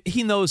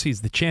 he knows he's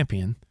the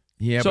champion.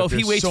 Yeah, so but if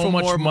there's he waits so for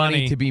much more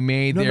money to be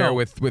made No.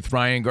 with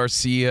Ryan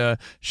Garcia,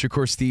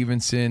 Shakur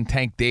Stevenson,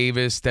 Tank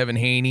Davis, Devin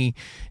Haney.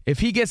 If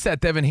he gets that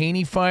Devin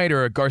Haney fight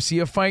or a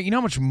Garcia fight, you know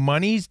how much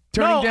money he's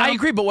turning down? I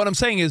agree, but what I'm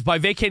saying is by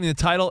vacating the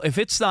title, if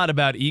it's not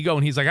about ego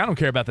and he's like, I don't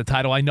care about the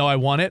title, I know I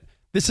want it,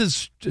 this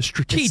is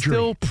strategy. It's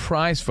still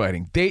prize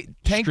fighting.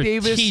 Tank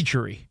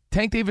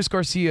Davis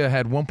Garcia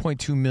had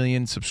 1.2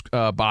 million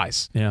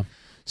buys. Yeah.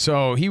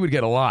 So he would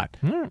get a lot.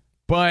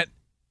 But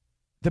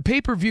the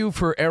pay-per-view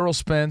for Errol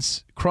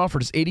Spence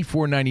Crawford is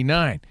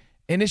 $84.99.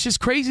 And it's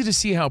just crazy to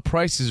see how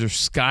prices are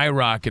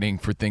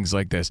skyrocketing for things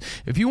like this.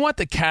 If you want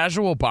the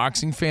casual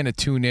boxing fan to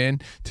tune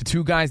in to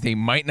two guys they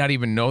might not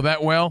even know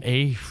that well,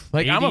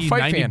 like 80, I'm a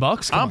fight fan.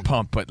 I'm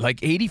pumped, but like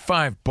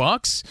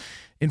 $85,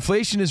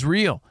 inflation is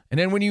real. And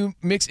then when you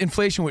mix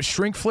inflation with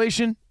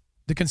shrinkflation,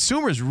 the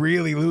consumer's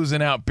really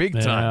losing out big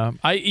time.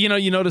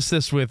 You notice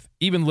this with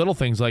even little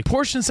things like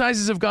portion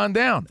sizes have gone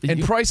down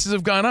and prices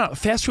have gone up.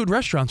 Fast food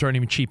restaurants aren't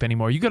even cheap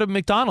anymore. You go to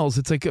McDonald's,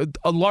 it's like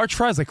a large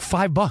fry is like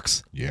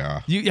 $5.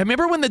 Yeah. You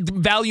remember when the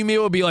value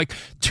meal would be like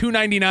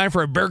 $2.99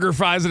 for a burger,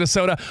 fries, and a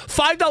soda?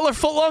 $5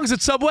 footlongs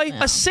at Subway,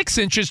 a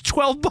 6-inch is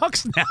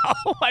 $12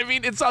 now. I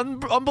mean, it's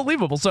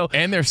unbelievable. So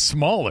and they're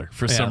smaller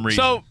for some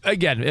reason. So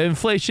again,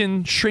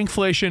 inflation,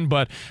 shrinkflation,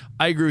 but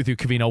I agree with you,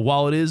 Covino.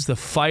 While it is the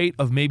fight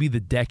of maybe the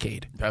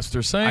decade, that's what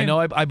they're saying. I know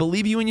I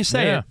believe you when you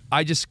say it.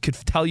 I just could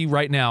tell you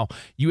right now.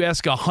 You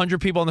ask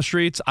 100 people on the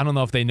streets, I don't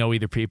know if they know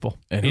either people.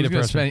 And who's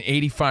going to spend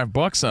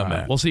 $85 on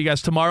that? We'll see you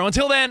guys tomorrow.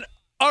 Until then,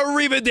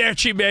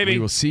 arrivederci, baby. We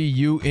will see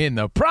you in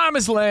the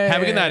promised land.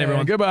 Have a good night,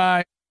 everyone.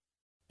 Goodbye.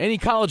 Any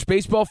college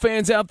baseball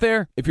fans out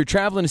there? If you're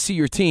traveling to see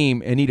your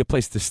team and need a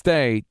place to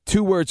stay,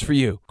 2 words for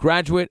you: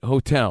 Graduate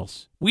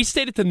Hotels. We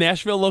stayed at the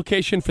Nashville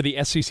location for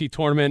the SEC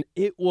tournament.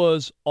 It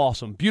was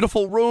awesome.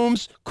 Beautiful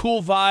rooms,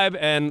 cool vibe,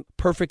 and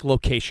perfect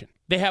location.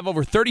 They have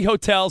over 30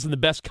 hotels in the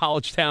best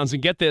college towns,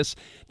 and get this,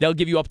 they'll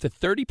give you up to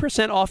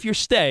 30% off your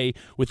stay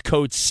with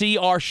code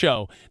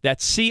CRSHOW.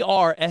 That's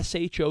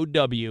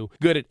CRSHOW.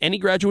 Good at any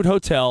Graduate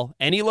Hotel,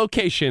 any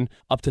location,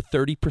 up to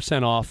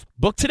 30% off.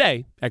 Book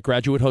today at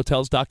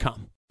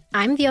graduatehotels.com.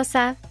 I'm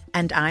Diosa.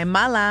 And I'm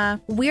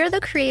Mala. We're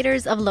the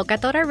creators of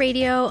Locatora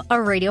Radio, a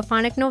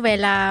radiophonic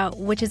novela,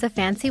 which is a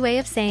fancy way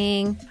of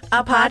saying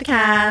a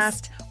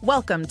podcast.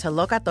 Welcome to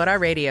Locatora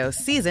Radio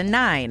Season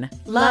 9.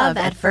 Love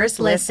at First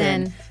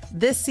Listen.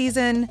 This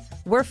season,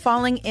 we're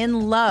falling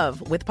in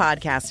love with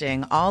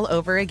podcasting all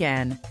over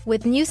again.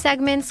 With new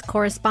segments,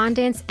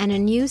 correspondence, and a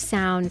new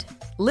sound.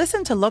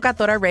 Listen to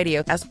Locatora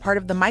Radio as part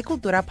of the Michael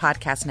Dura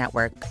Podcast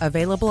Network.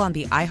 Available on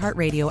the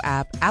iHeartRadio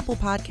app, Apple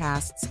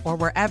Podcasts, or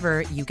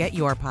wherever you get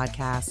your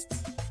podcasts.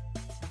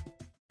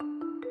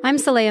 I'm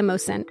Saleha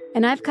Mohsen,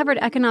 and I've covered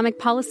economic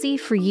policy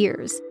for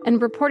years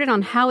and reported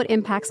on how it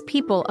impacts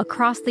people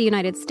across the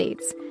United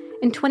States.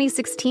 In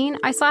 2016,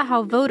 I saw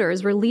how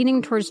voters were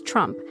leaning towards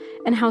Trump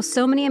and how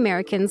so many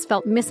Americans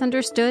felt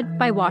misunderstood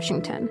by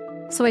Washington.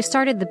 So I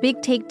started The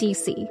Big Take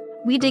DC.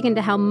 We dig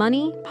into how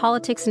money,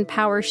 politics, and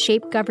power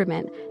shape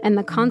government and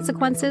the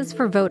consequences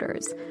for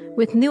voters.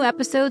 With new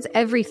episodes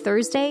every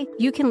Thursday,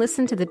 you can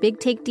listen to The Big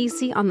Take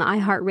DC on the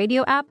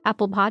iHeartRadio app,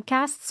 Apple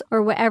Podcasts,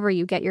 or wherever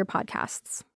you get your podcasts.